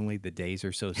nights are lonely. The days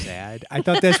are so sad. I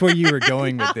thought that's where you were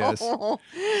going with this.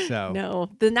 So no,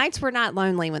 the nights were not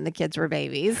lonely when the kids were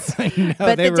babies, no,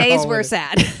 but the days were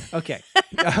sad. Okay.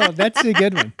 Oh, that's a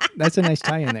good one. That's a nice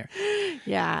tie in there.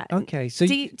 Yeah. Okay. So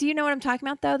do you know what I'm talking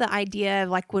about, though? The idea of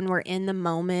like when we're in the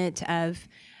moment of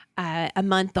a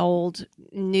month-old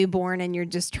newborn and you're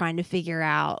just trying to figure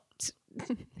out,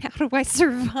 how do I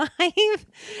survive?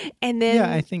 And then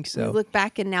I think so. We look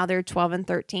back and now they're 12 and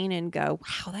 13 and go,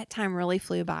 wow, that time really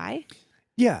flew by.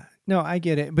 Yeah. No, I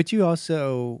get it. But you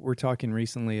also were talking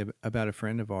recently about a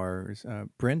friend of ours,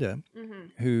 Brenda,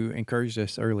 who encouraged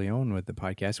us early on with the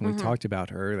podcast. And we talked about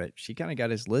her, that she kind of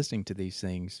got us listening to these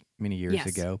things many years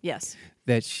ago. Yes.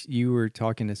 That you were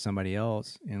talking to somebody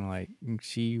else and like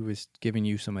she was giving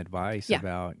you some advice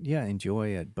about, enjoy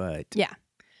it. But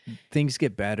things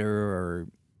get better, or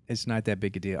it's not that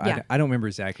big a deal. Yeah. I don't remember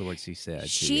exactly what she said.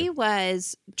 She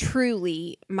was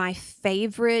truly my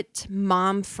favorite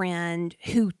mom friend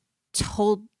who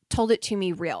told it to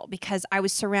me real, because I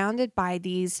was surrounded by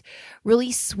these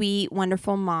really sweet,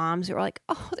 wonderful moms who were like,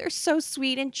 oh, they're so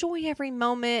sweet, enjoy every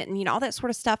moment, and all that sort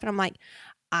of stuff. And I'm like,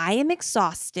 I am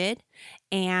exhausted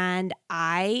and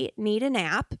I need a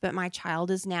nap, but my child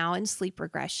is now in sleep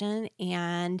regression.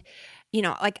 And,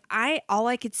 all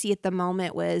I could see at the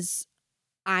moment was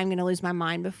I'm going to lose my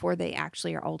mind before they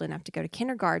actually are old enough to go to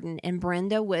kindergarten. And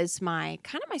Brenda was my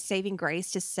saving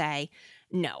grace to say,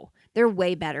 no, they're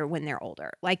way better when they're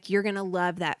older. Like, you're going to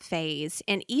love that phase.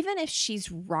 And even if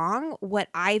she's wrong, what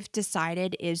I've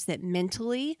decided is that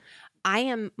mentally, I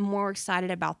am more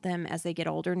excited about them as they get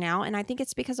older now. And I think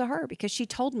it's because of her, because she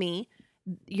told me,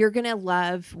 you're going to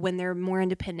love when they're more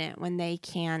independent, when they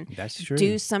can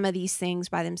do some of these things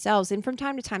by themselves. And from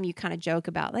time to time, you kind of joke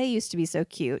about, they used to be so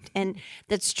cute. And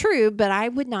that's true, but I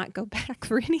would not go back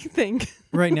for anything.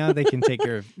 Right now, they can take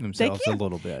care of themselves a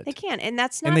little bit. They can. And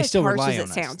that's not as harsh as it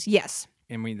sounds. Yes.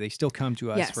 I mean, they still come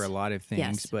to us Yes. for a lot of things,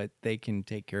 Yes. but they can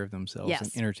take care of themselves Yes.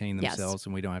 and entertain Yes. themselves,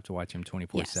 and we don't have to watch them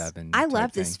 24/7. I type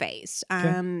love this thing. phase.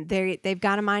 Okay. They've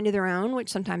got a mind of their own, which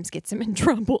sometimes gets them in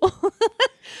trouble.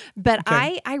 But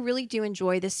Okay. I really do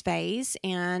enjoy this phase,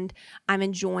 and I'm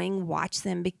enjoying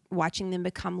watching them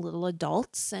become little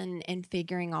adults and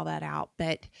figuring all that out.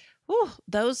 But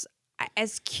those,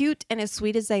 as cute and as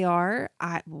sweet as they are,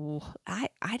 I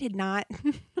did not.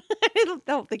 I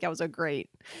don't think I was a great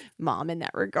mom in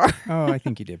that regard. Oh, I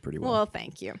think you did pretty well. Well,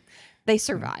 thank you. They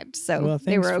survived, so Well,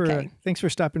 they were okay. Thanks for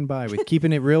stopping by with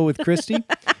Keeping It Real with Christy.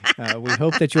 We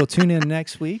hope that you'll tune in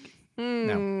next week.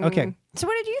 No. Okay. So,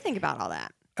 what did you think about all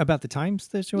that? About the time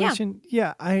situation?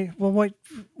 Yeah. What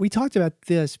we talked about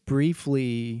this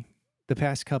briefly the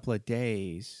past couple of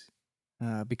days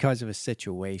because of a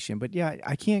situation. But yeah,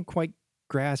 I can't quite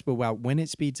grasp about when it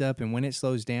speeds up and when it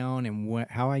slows down and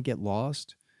how I get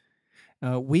lost.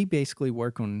 We basically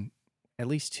work on at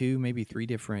least 2, maybe 3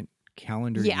 different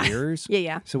calendar years.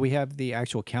 Yeah. So we have the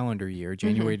actual calendar year,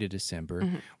 January to December.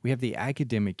 Mhm. We have the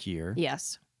academic year.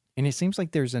 Yes. And it seems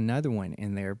like there's another one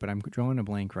in there, but I'm drawing a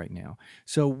blank right now.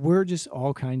 So we're just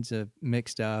all kinds of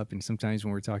mixed up. And sometimes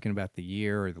when we're talking about the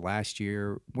year or the last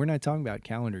year, we're not talking about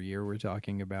calendar year. We're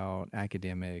talking about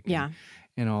academic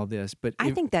and all this. But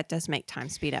I think that does make time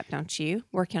speed up, don't you?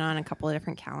 Working on a couple of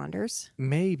different calendars.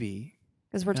 maybe.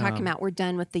 Because we're talking about we're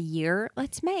done with the year.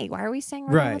 It's May. Why are we saying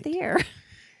we're done with the year?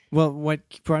 Well, what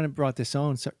brought this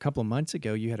on a couple of months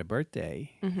ago, you had a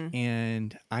birthday,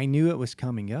 and I knew it was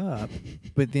coming up,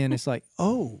 but then it's like,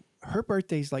 oh, her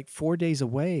birthday's like 4 days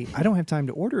away. I don't have time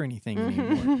to order anything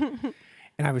anymore.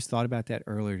 And I was thought about that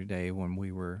earlier today when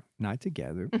we were not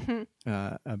together,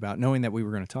 about knowing that we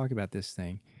were going to talk about this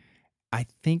thing. I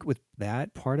think with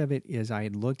that, part of it is I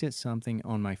had looked at something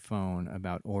on my phone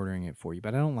about ordering it for you,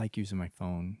 but I don't like using my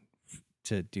phone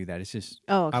to do that. It's just,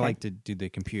 I like to do the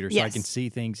computer so I can see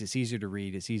things. It's easier to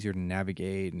read. It's easier to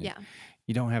navigate. And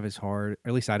you don't have as hard, or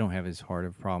at least I don't have as hard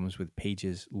of problems with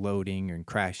pages loading and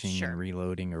crashing and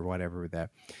reloading or whatever with that.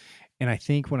 And I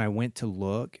think when I went to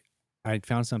look, I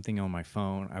found something on my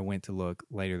phone. I went to look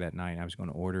later that night. I was going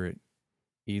to order it.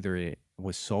 Either it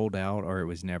was sold out or it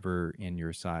was never in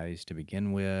your size to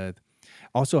begin with.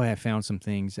 Also, I have found some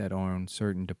things that are on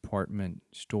certain department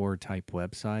store type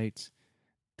websites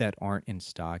that aren't in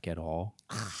stock at all.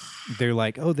 They're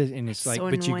like, oh, this, and it's like,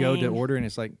 so but you go to annoying. order and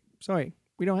it's like, sorry,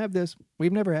 we don't have this.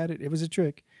 We've never had it. It was a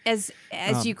trick. As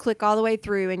you click all the way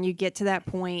through and you get to that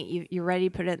point, you're ready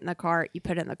to put it in the cart. You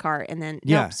put it in the cart, and then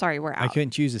nope, sorry, we're out. I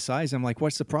couldn't choose a size. I'm like,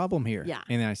 what's the problem here? Yeah.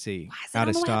 And then I see Why is it out on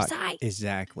of the stock. website?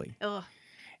 Exactly. Ugh.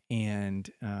 And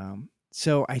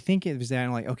so I think it was that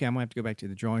I'm like, okay, I'm gonna have to go back to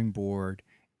the drawing board,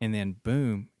 and then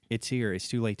boom, it's here. It's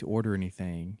too late to order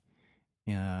anything.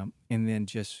 And then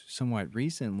just somewhat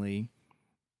recently,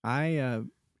 I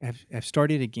have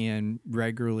started again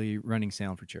regularly running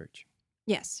Sound for Church.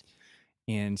 Yes.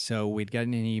 And so we'd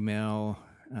gotten an email,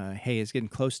 hey, it's getting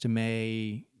close to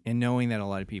May, and knowing that a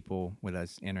lot of people with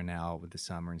us in and out with the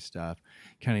summer and stuff,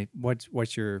 kind of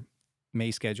what's your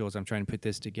May schedules? I'm trying to put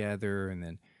this together, and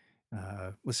then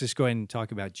let's just go ahead and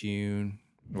talk about June.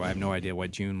 Well, I have no idea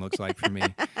what June looks like for me.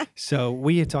 So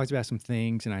we had talked about some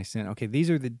things, and I said, okay, these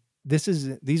are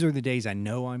the days I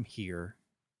know I'm here.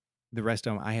 The rest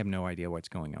of them, I have no idea what's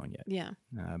going on yet. Yeah.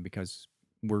 Because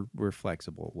we're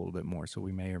flexible a little bit more, so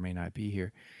we may or may not be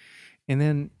here. And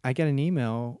then I got an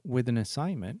email with an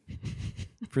assignment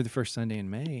for the first Sunday in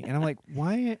May, and I'm like,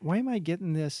 why am I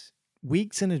getting this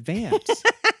weeks in advance?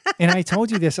 And I told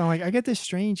you this. I'm like, I got this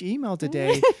strange email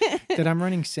today that I'm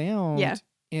running sound,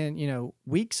 and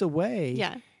weeks away.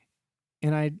 Yeah.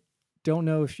 And I don't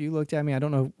know if you looked at me. I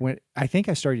don't know when. I think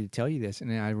I started to tell you this,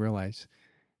 and then I realized,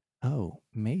 oh,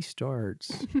 May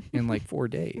starts in like 4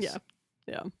 days.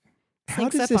 Yeah. How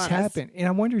does this happen? And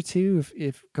I wonder too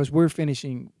if because we're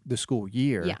finishing the school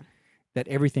year, that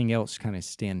everything else kind of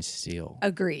stands still.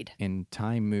 Agreed. And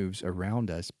time moves around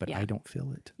us, but I don't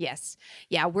feel it. Yes.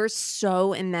 Yeah, we're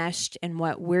so enmeshed in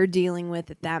what we're dealing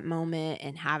with at that moment,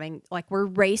 and we're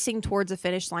racing towards a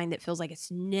finish line that feels like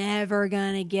it's never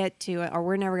going to get to it, or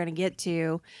we're never going to get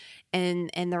to.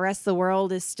 And the rest of the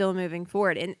world is still moving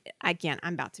forward. And again,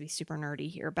 I'm about to be super nerdy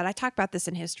here, but I talk about this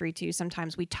in history too.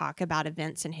 Sometimes we talk about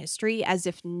events in history as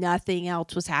if nothing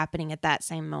else was happening at that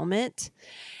same moment.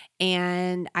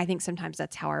 And I think sometimes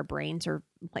that's how our brains are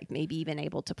like maybe even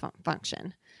able to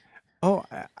function. Oh,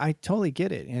 I totally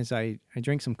get it. As I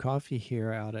drink some coffee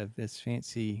here out of this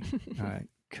fancy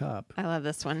cup. I love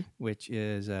this one. Which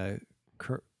is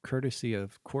courtesy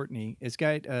of Courtney. It's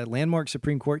got landmark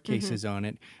Supreme Court Mm-hmm. cases on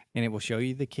it, and it will show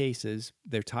you the cases,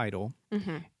 their title,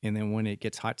 Mm-hmm. and then when it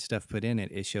gets hot stuff put in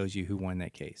it, it shows you who won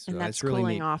that case. So And that's really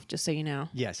cooling neat. off, just so you know.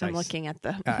 Yes, I'm looking at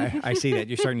the. I see that.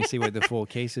 You're starting to see what the full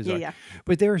cases Yeah, are. yeah.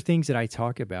 But there are things that I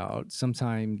talk about.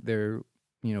 Sometimes they're,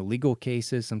 legal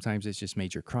cases. Sometimes it's just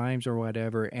major crimes or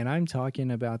whatever. And I'm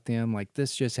talking about them like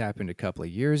this just happened a couple of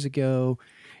years ago.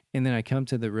 And then I come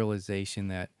to the realization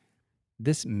that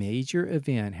this major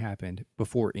event happened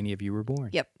before any of you were born.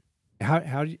 Yep.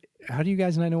 How do you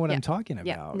guys not know what Yep. I'm talking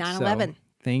Yep. about? 9/11. So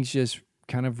things just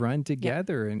kind of run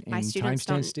together and My time students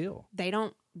stands don't- still.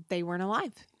 They weren't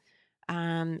alive.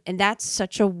 And that's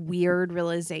such a weird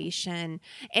realization.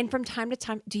 And from time to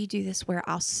time, do you do this where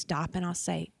I'll stop and I'll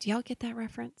say, do y'all get that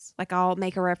reference? Like I'll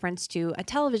make a reference to a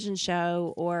television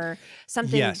show or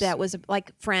something Yes. that was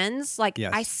like Friends. Like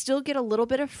Yes. I still get a little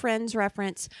bit of Friends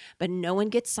reference, but no one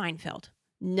gets Seinfeld.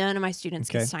 None of my students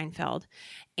get Seinfeld.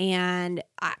 And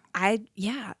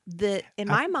in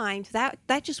my mind,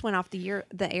 that just went off the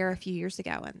air a few years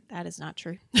ago, and that is not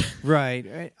true.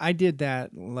 Right. I did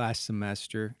that last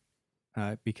semester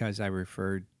because I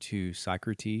referred to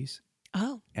Socrates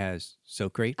Oh. as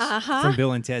Socrates Uh-huh. from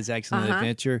Bill and Ted's Excellent Uh-huh.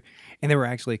 Adventure. And there were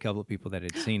actually a couple of people that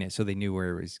had seen it, so they knew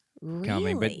where it was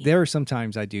coming. But Really? there are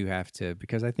sometimes I do have to,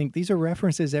 because I think these are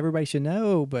references everybody should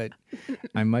know, but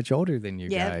I'm much older than you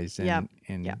Yep, guys. yep,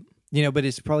 And yep. but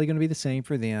it's probably going to be the same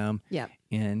for them Yep.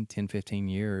 in 10, 15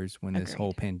 years when this whole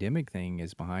Agreed. pandemic thing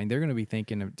is behind. They're going to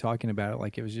be talking about it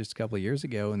like it was just a couple of years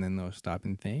ago, and then they'll stop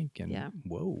and think, and Yeah.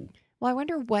 whoa. Well, I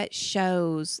wonder what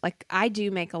shows, like I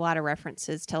do make a lot of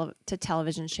references to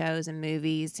television shows and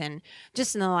movies. And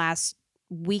just in the last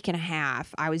week and a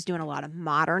half, I was doing a lot of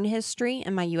modern history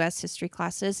in my U.S. history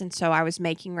classes. And so I was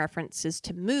making references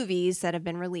to movies that have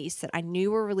been released that I knew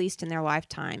were released in their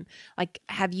lifetime. Like,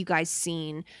 have you guys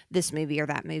seen this movie or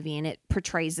that movie? And it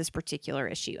portrays this particular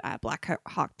issue. Black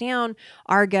Hawk Down,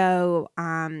 Argo,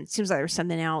 seems like there's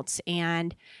something else.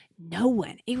 And no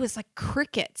one. It was like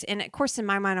crickets. And of course, in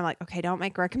my mind, I'm like, okay, don't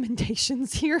make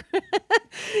recommendations here.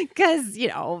 Because, I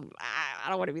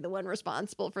don't want to be the one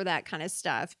responsible for that kind of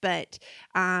stuff. But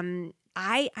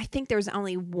I think there's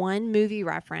only one movie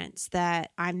reference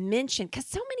that I mentioned because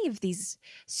so many of these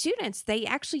students, they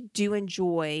actually do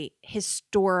enjoy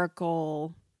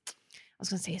historical. I was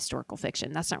going to say historical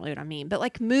fiction. That's not really what I mean. But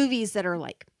like movies that are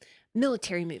like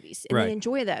military movies, and Right. they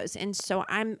enjoy those. And so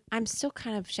I'm still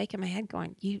kind of shaking my head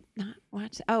going, you not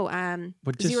watch?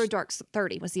 Zero Dark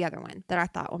 30 was the other one that I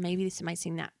thought, well, maybe somebody's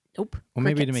seen that. Nope. Well,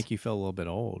 maybe to Crickets. make you feel a little bit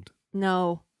old.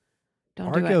 No,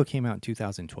 don't do Argo it. came out in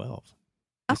 2012.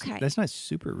 Okay. That's not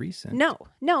super recent. No,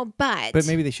 but But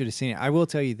maybe they should have seen it. I will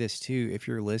tell you this too. If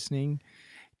you're listening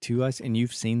to us and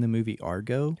you've seen the movie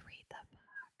Argo,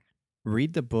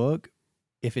 read the book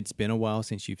if it's been a while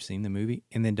since you've seen the movie,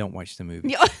 and then don't watch the movie.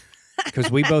 Yeah.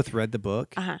 Because we both read the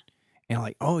book Uh-huh. and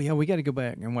like, oh yeah, we got to go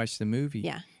back and watch the movie.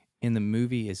 Yeah. And the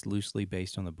movie is loosely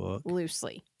based on the book,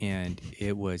 Loosely. and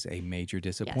it was a major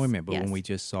disappointment. But when yes. we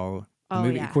just saw the Oh,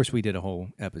 movie, yeah. of course, we did a whole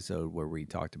episode where we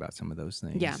talked about some of those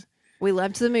things. Yeah. We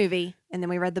loved the movie, and then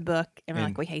we read the book, and we're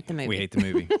And like, we hate the movie. We hate the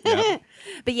movie. Yep.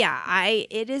 But yeah,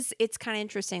 it's kind of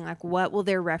interesting. Like, what will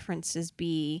their references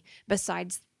be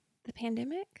besides the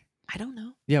pandemic? I don't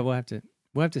know. Yeah, we'll have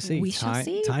to see. We shall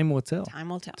see. Time will tell. Time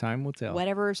will tell. Time will tell.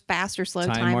 Whatever fast or slow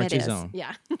Time time it marches is. on.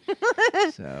 Yeah.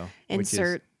 So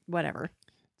Insert whatever.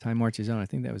 Time Marches On. I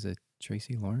think that was a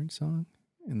Tracy Lawrence song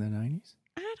in the 90s.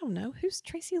 I don't know. Who's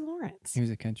Tracy Lawrence? He was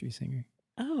a country singer.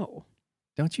 Oh,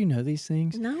 Don't you know these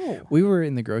things? no. We were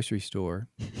in the grocery store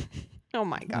Oh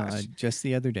my gosh. just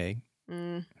the other day,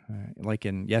 Mm. like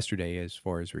in yesterday as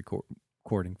far as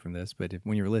recording from this, but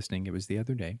when you were listening, it was the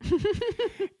other day.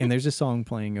 And there's a song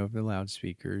playing over the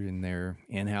loudspeaker in their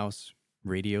in-house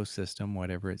radio system,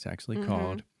 whatever it's actually Mhm.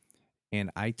 called.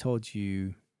 And I told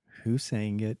you who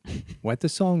sang it, what the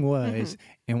song was,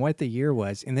 and what the year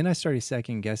was. And then I started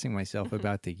second guessing myself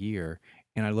about the year.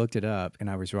 And I looked it up and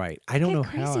I was right. I don't What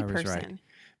a know how I crazy was right. person.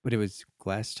 But it was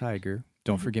Glass Tiger,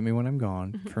 Don't Mhm. Forget Me When I'm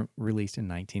Gone, Mhm. released in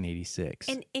 1986.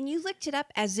 And you looked it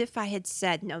up as if I had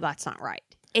said, no, that's not right.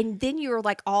 And then you were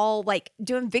like all like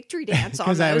doing victory dance on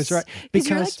Because I was right. Because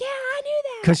you're like, yeah, I knew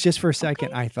that. Because just for a second,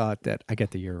 Okay. I thought that I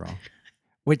got the year wrong,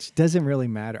 which doesn't really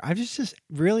matter. I was just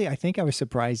really, I think I was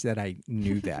surprised that I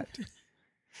knew that.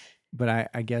 But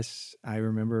I guess I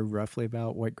remember roughly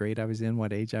about what grade I was in,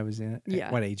 what age I was in,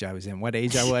 Yeah. what age I was in, what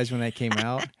age I was when that came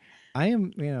out. I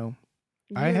am, I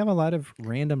You're- have a lot of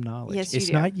random knowledge. Yes, you it's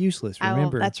do. not useless. Oh,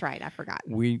 Remember, that's right. I forgot.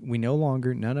 we no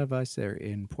longer, none of us that are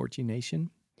in Porchy Nation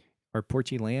or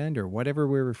Porchy Land or whatever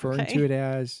we're referring Okay. to it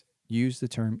as, use the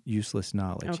term useless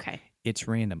knowledge. Okay. It's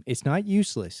random. It's not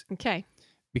useless Okay.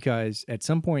 because at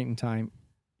some point in time,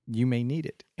 you may need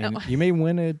it. And Oh. you may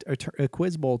win a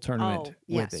quiz bowl tournament Oh, with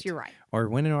yes, it. you're right. Or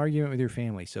win an argument with your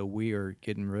family. So we are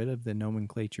getting rid of the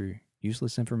nomenclature,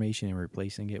 useless information, and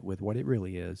replacing it with what it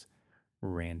really is,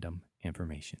 random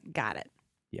information. Got it.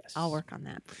 Yes. I'll work on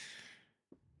that.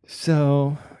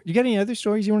 So, you got any other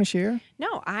stories you want to share?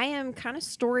 No, I am kind of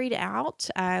storied out.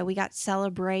 We got to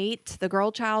celebrate the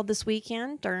girl child this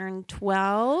weekend, turned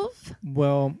 12.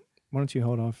 Well, why don't you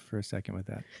hold off for a second with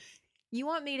that? You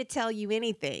want me to tell you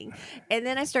anything, and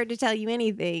then I start to tell you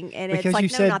anything, and Because it's like, you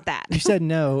no, said- not that. You said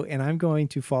no, and I'm going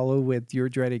to follow with your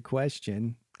dreaded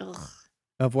question Ugh.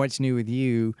 of what's new with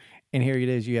you. And here it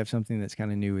is. You have something that's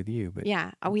kind of new with you. But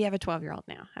Yeah, we have a 12-year-old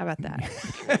now. How about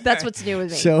that? That's what's new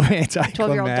with me. So 12-year-old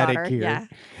anticlimactic daughter. here. Yeah.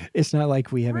 It's not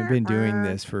like we haven't been doing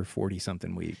this for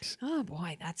 40-something weeks. Oh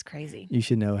boy, that's crazy. You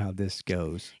should know how this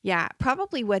goes. Yeah,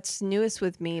 probably what's newest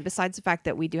with me, besides the fact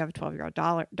that we do have a 12-year-old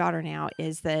daughter now,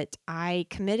 is that I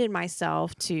committed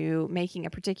myself to making a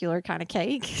particular kind of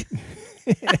cake.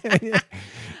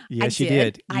 Yes, I you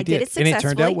did. did. I did it And it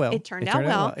turned out successfully. well. It turned out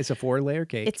well. It's a 4-layer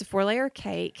cake. It's a 4-layer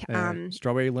cake.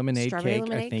 Strawberry lemonade strawberry cake, I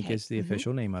lemonade think, cake. is the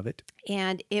official name of it.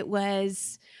 And it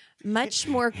was much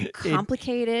more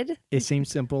complicated. It seems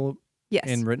simple Yes.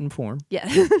 in written form. Yeah.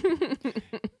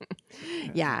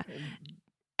 Yeah.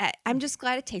 I'm just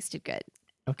glad it tasted good.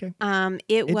 Okay.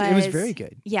 It was It was very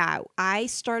good. Yeah, I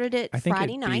started it I think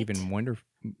Friday it'd night.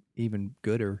 be even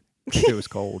gooder if it was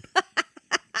cold.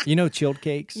 You know, chilled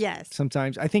cakes? Yes.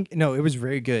 Sometimes. I think, no, it was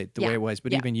very good the way Yeah. it was.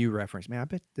 But Yeah. even you referenced, man, I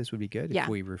bet this would be good Yeah. if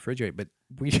we refrigerate. But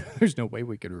there's no way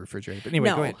we could refrigerate. But anyway,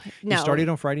 go ahead. No. You started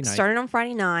on Friday night. Started on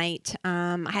Friday night.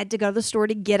 I had to go to the store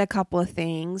to get a couple of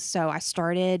things. So I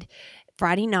started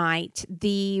Friday night.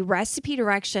 The recipe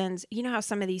directions, you know how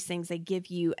some of these things, they give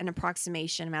you an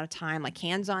approximation amount of time, like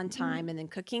hands-on time and then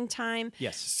cooking time.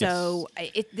 Yes. So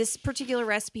this particular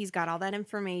recipe's got all that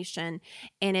information,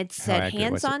 and it How said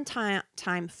accurate was it? hands-on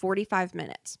time 45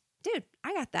 minutes. Dude,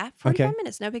 I got that. 45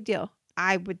 minutes, no big deal.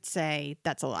 I would say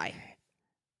that's a lie.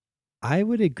 I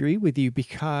would agree with you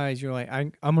because you're like,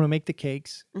 I'm going to make the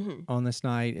cakes hmm on this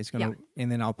night. It's going to,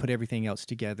 and then I'll put everything else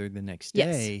together the next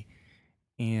Yes. day.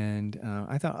 And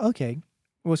I thought, okay,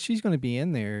 well, she's going to be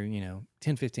in there,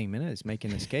 10, 15 minutes making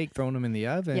this cake, throwing them in the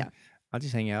oven. Yeah. I'll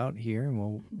just hang out here and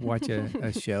we'll watch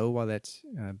a show while that's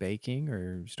baking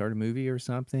or start a movie or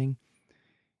something.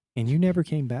 And you never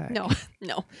came back.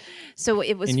 No. So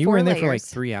it was And you 4 were in there layers. for like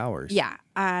 3 hours.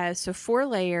 Yeah. So 4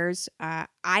 layers. I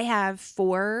have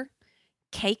 4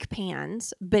 cake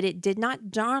pans, but it did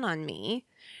not dawn on me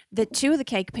that 2 of the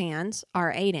cake pans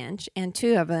are 8-inch and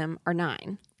 2 of them are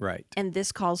 9. Right. And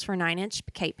this calls for 9-inch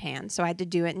cake pan. So I had to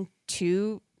do it in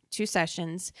two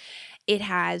sessions. It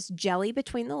has jelly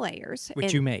between the layers.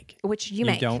 Which you make. Which you You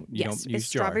make. don't Yes, use it's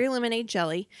jar. strawberry lemonade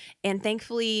jelly. And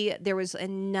thankfully, there was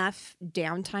enough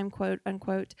downtime, quote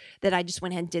unquote, that I just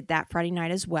went ahead and did that Friday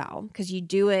night as well. Because you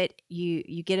do it, you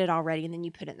get it all ready, and then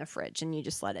you put it in the fridge and you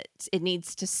just let it. It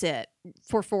needs to sit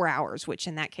for 4 hours, which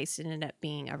in that case it ended up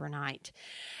being overnight.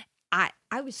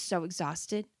 I was so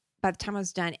exhausted by the time I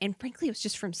was done. And frankly, it was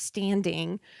just from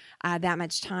standing that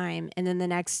much time. And then the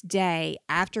next day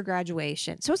after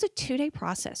graduation. So it was a 2-day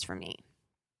process for me.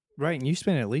 Right. And you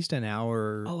spent at least an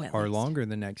hour Oh, at or least. longer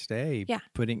the next day Yeah.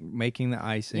 making the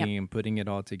icing and putting it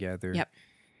all together. Yep.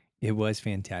 It was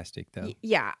fantastic though.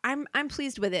 Yeah, I'm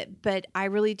pleased with it, but I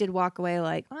really did walk away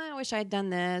like, I wish I had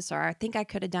done this, or I think I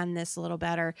could have done this a little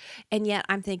better. And yet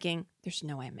I'm thinking, there's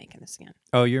no way I'm making this again.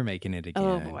 Oh, you're making it again.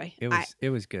 Oh, boy. It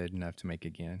was good enough to make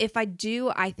again. If I do,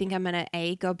 I think I'm gonna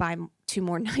go buy 2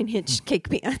 more 9-inch cake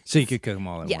pans. So you could cook them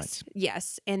all at once.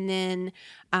 Yes. And then,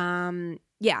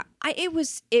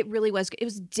 it really was good. It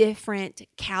was different.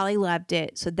 Callie loved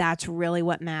it. So that's really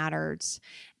what matters.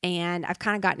 And I've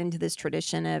kind of gotten into this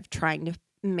tradition of trying to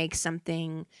make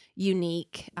something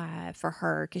unique for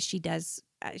her, because she does.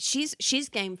 She's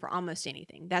game for almost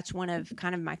anything. That's one of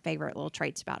kind of my favorite little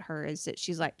traits about her, is that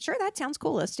she's like, sure, that sounds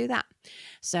cool. Let's do that.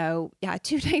 So yeah, a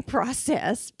 2-day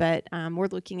process, but we're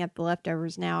looking at the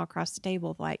leftovers now across the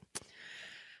table of like,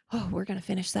 oh, we're going to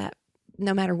finish that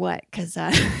no matter what. Because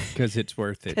it's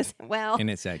worth it. Well, And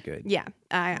it's that good. yeah,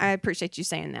 I appreciate you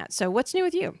saying that. So what's new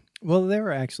with you? Well, there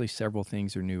are actually several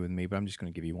things that are new with me, but I'm just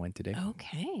going to give you one today.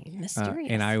 Okay, mysterious.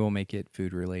 And I will make it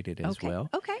food related as well.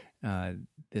 Okay.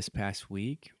 This past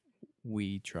week,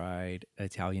 we tried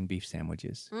Italian beef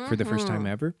sandwiches for the first time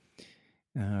ever.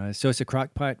 So it's a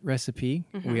crock pot recipe.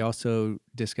 We also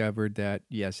discovered that,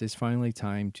 yes, it's finally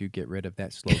time to get rid of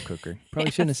that slow cooker. Probably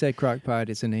shouldn't have said crock pot.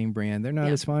 It's a name brand. They're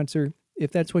not a sponsor.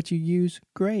 If that's what you use,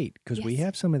 great, because we Yes.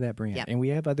 have some of that brand, Yep. and we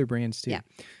have other brands too. Yep.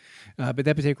 But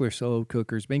that particular slow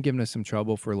cooker's been giving us some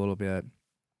trouble for a little bit.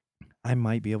 I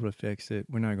might be able to fix it.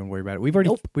 We're not going to worry about it. We've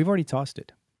already tossed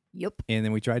it. Yep. And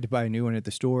then we tried to buy a new one at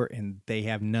the store, and they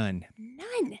have none.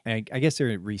 None. I guess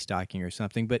they're restocking or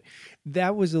something. But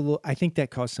that was a little. I think that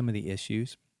caused some of the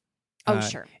issues. Oh,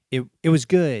 sure. It was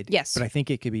good. Yes. But I think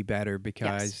it could be better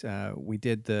because we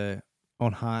did the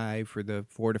on high for the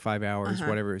 4 to 5 hours,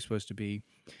 whatever it was supposed to be,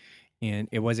 and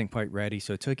it wasn't quite ready.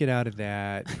 So I took it out of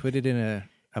that, put it in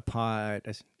a pot,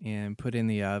 and put it in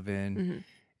the oven.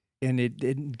 And it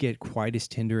didn't get quite as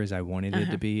tender as I wanted it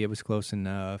to be. It was close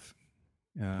enough.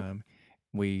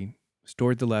 We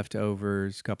stored the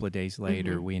leftovers. A couple of days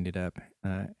later, we ended up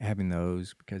having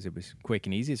those because it was quick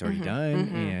and easy. It's already done.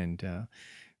 And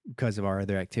because of our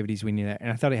other activities, we needed that.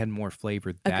 And I thought it had more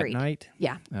flavor that night.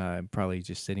 Yeah. Probably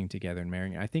just sitting together and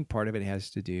marinating. I think part of it has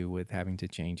to do with having to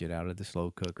change it out of the slow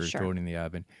cooker, throw it in the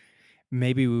oven.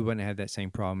 Maybe we wouldn't have that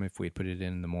same problem if we had put it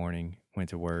in the morning, went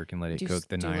to work, and let it cook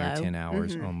the 9 or 10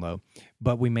 hours on low.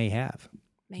 But we may have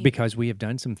because we have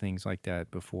done some things like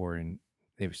that before, and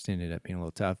they just ended up being a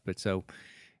little tough. But so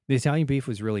the Italian beef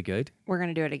was really good. We're going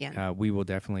to do it again. We will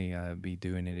definitely be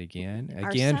doing it again.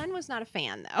 Our son was not a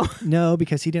fan, though. No,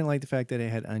 because he didn't like the fact that it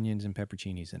had onions and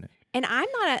pepperoncinis in it. And I'm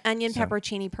not an onion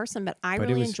pepperoni person, but I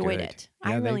really enjoyed it.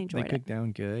 Yeah, I really enjoyed it. They cooked it.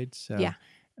 Down good. So, yeah.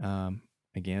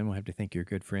 Again, we'll have to thank your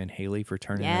good friend Haley for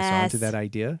turning us on to that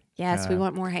idea. Yes, we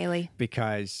want more Haley.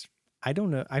 Because I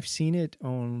don't know, I've seen it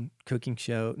on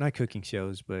not cooking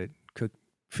shows, but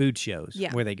food shows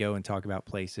where they go and talk about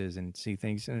places and see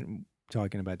things and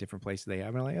talking about different places they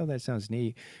have. And I'm like, oh, that sounds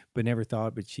neat, but never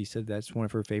thought. But she said that's one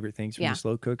of her favorite things from the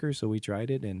slow cooker. So we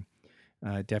tried it, and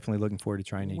definitely looking forward to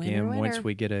trying it again once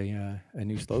we get a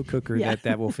new slow cooker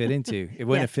that will fit into. It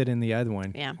wouldn't have fit in the other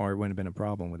one, or it wouldn't have been a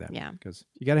problem with that. Yeah, because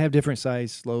you got to have different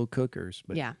size slow cookers.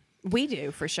 But we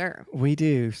do for sure. We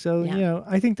do. So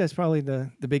I think that's probably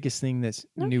the biggest thing that's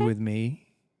new with me.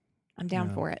 I'm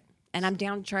down for it, and I'm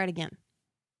down to try it again.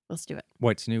 Let's do it.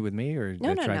 What's new with me, or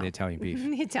try the Italian beef?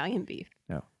 The Italian beef.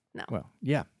 No. Well,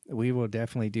 yeah, we will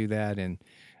definitely do that, and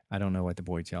I don't know what the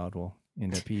boy child will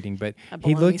end up eating, but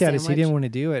he looked at us. He didn't want to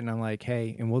do it, and I'm like,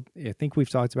 hey, and I think we've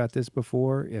talked about this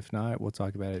before. If not, we'll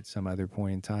talk about it some other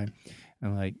point in time.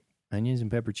 I'm like, onions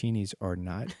and pepperoncinis are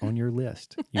not on your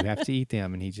list. You have to eat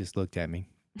them. And he just looked at me,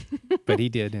 but he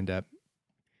did end up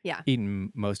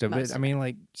eating most of it. I mean,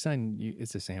 like, son,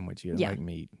 it's a sandwich. You like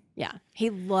meat. Yeah, he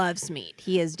loves meat.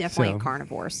 He is definitely a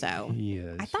carnivore. So he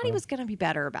is. I thought he was going to be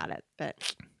better about it,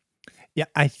 but. Yeah,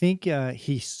 I think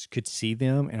he could see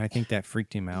them, and I think that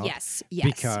freaked him out. Yes.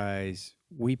 Because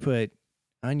I put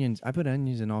onions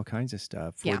in all kinds of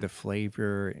stuff for the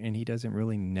flavor, and he doesn't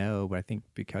really know, but I think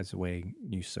because the way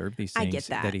you serve these things,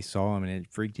 that he saw them, and it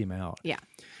freaked him out. Yeah.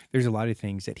 There's a lot of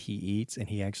things that he eats and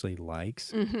he actually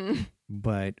likes,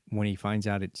 but when he finds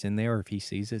out it's in there, or if he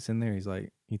sees it's in there,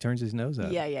 he turns his nose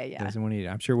up. Yeah. Doesn't want to eat it.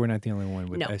 I'm sure we're not the only one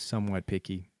with a somewhat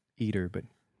picky eater, but...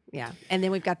 Yeah, and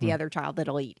then we've got the other child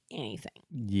that'll eat anything.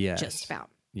 Yes. Just about.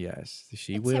 Yes,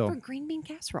 she Except will. for green bean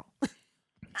casserole.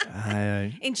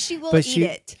 And she will eat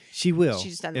it. She will. She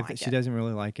just doesn't like it. She doesn't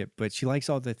really like it, but she likes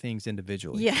all the things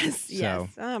individually. Yes.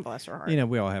 Oh, bless her heart.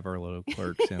 We all have our little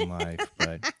quirks in life,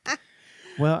 but...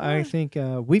 Well, I think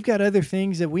we've got other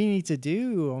things that we need to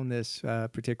do on this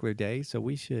particular day, so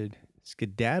we should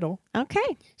skedaddle.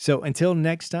 Okay. So until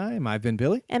next time, I've been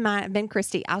Billy. And I've been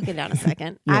Christy. I'll get down a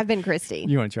second. I've been Christy.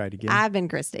 You want to try it again? I've been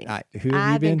Christy. Who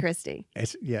have you been? Christy.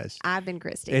 Yes. I've been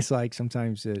Christy. It's like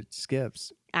sometimes it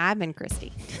skips. I've been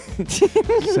Christy.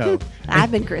 So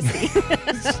I've been Christy.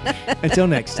 Until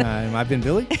next time, I've been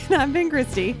Billy. And I've been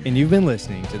Christy. And you've been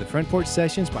listening to the Front Porch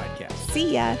Sessions podcast.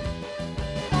 See ya.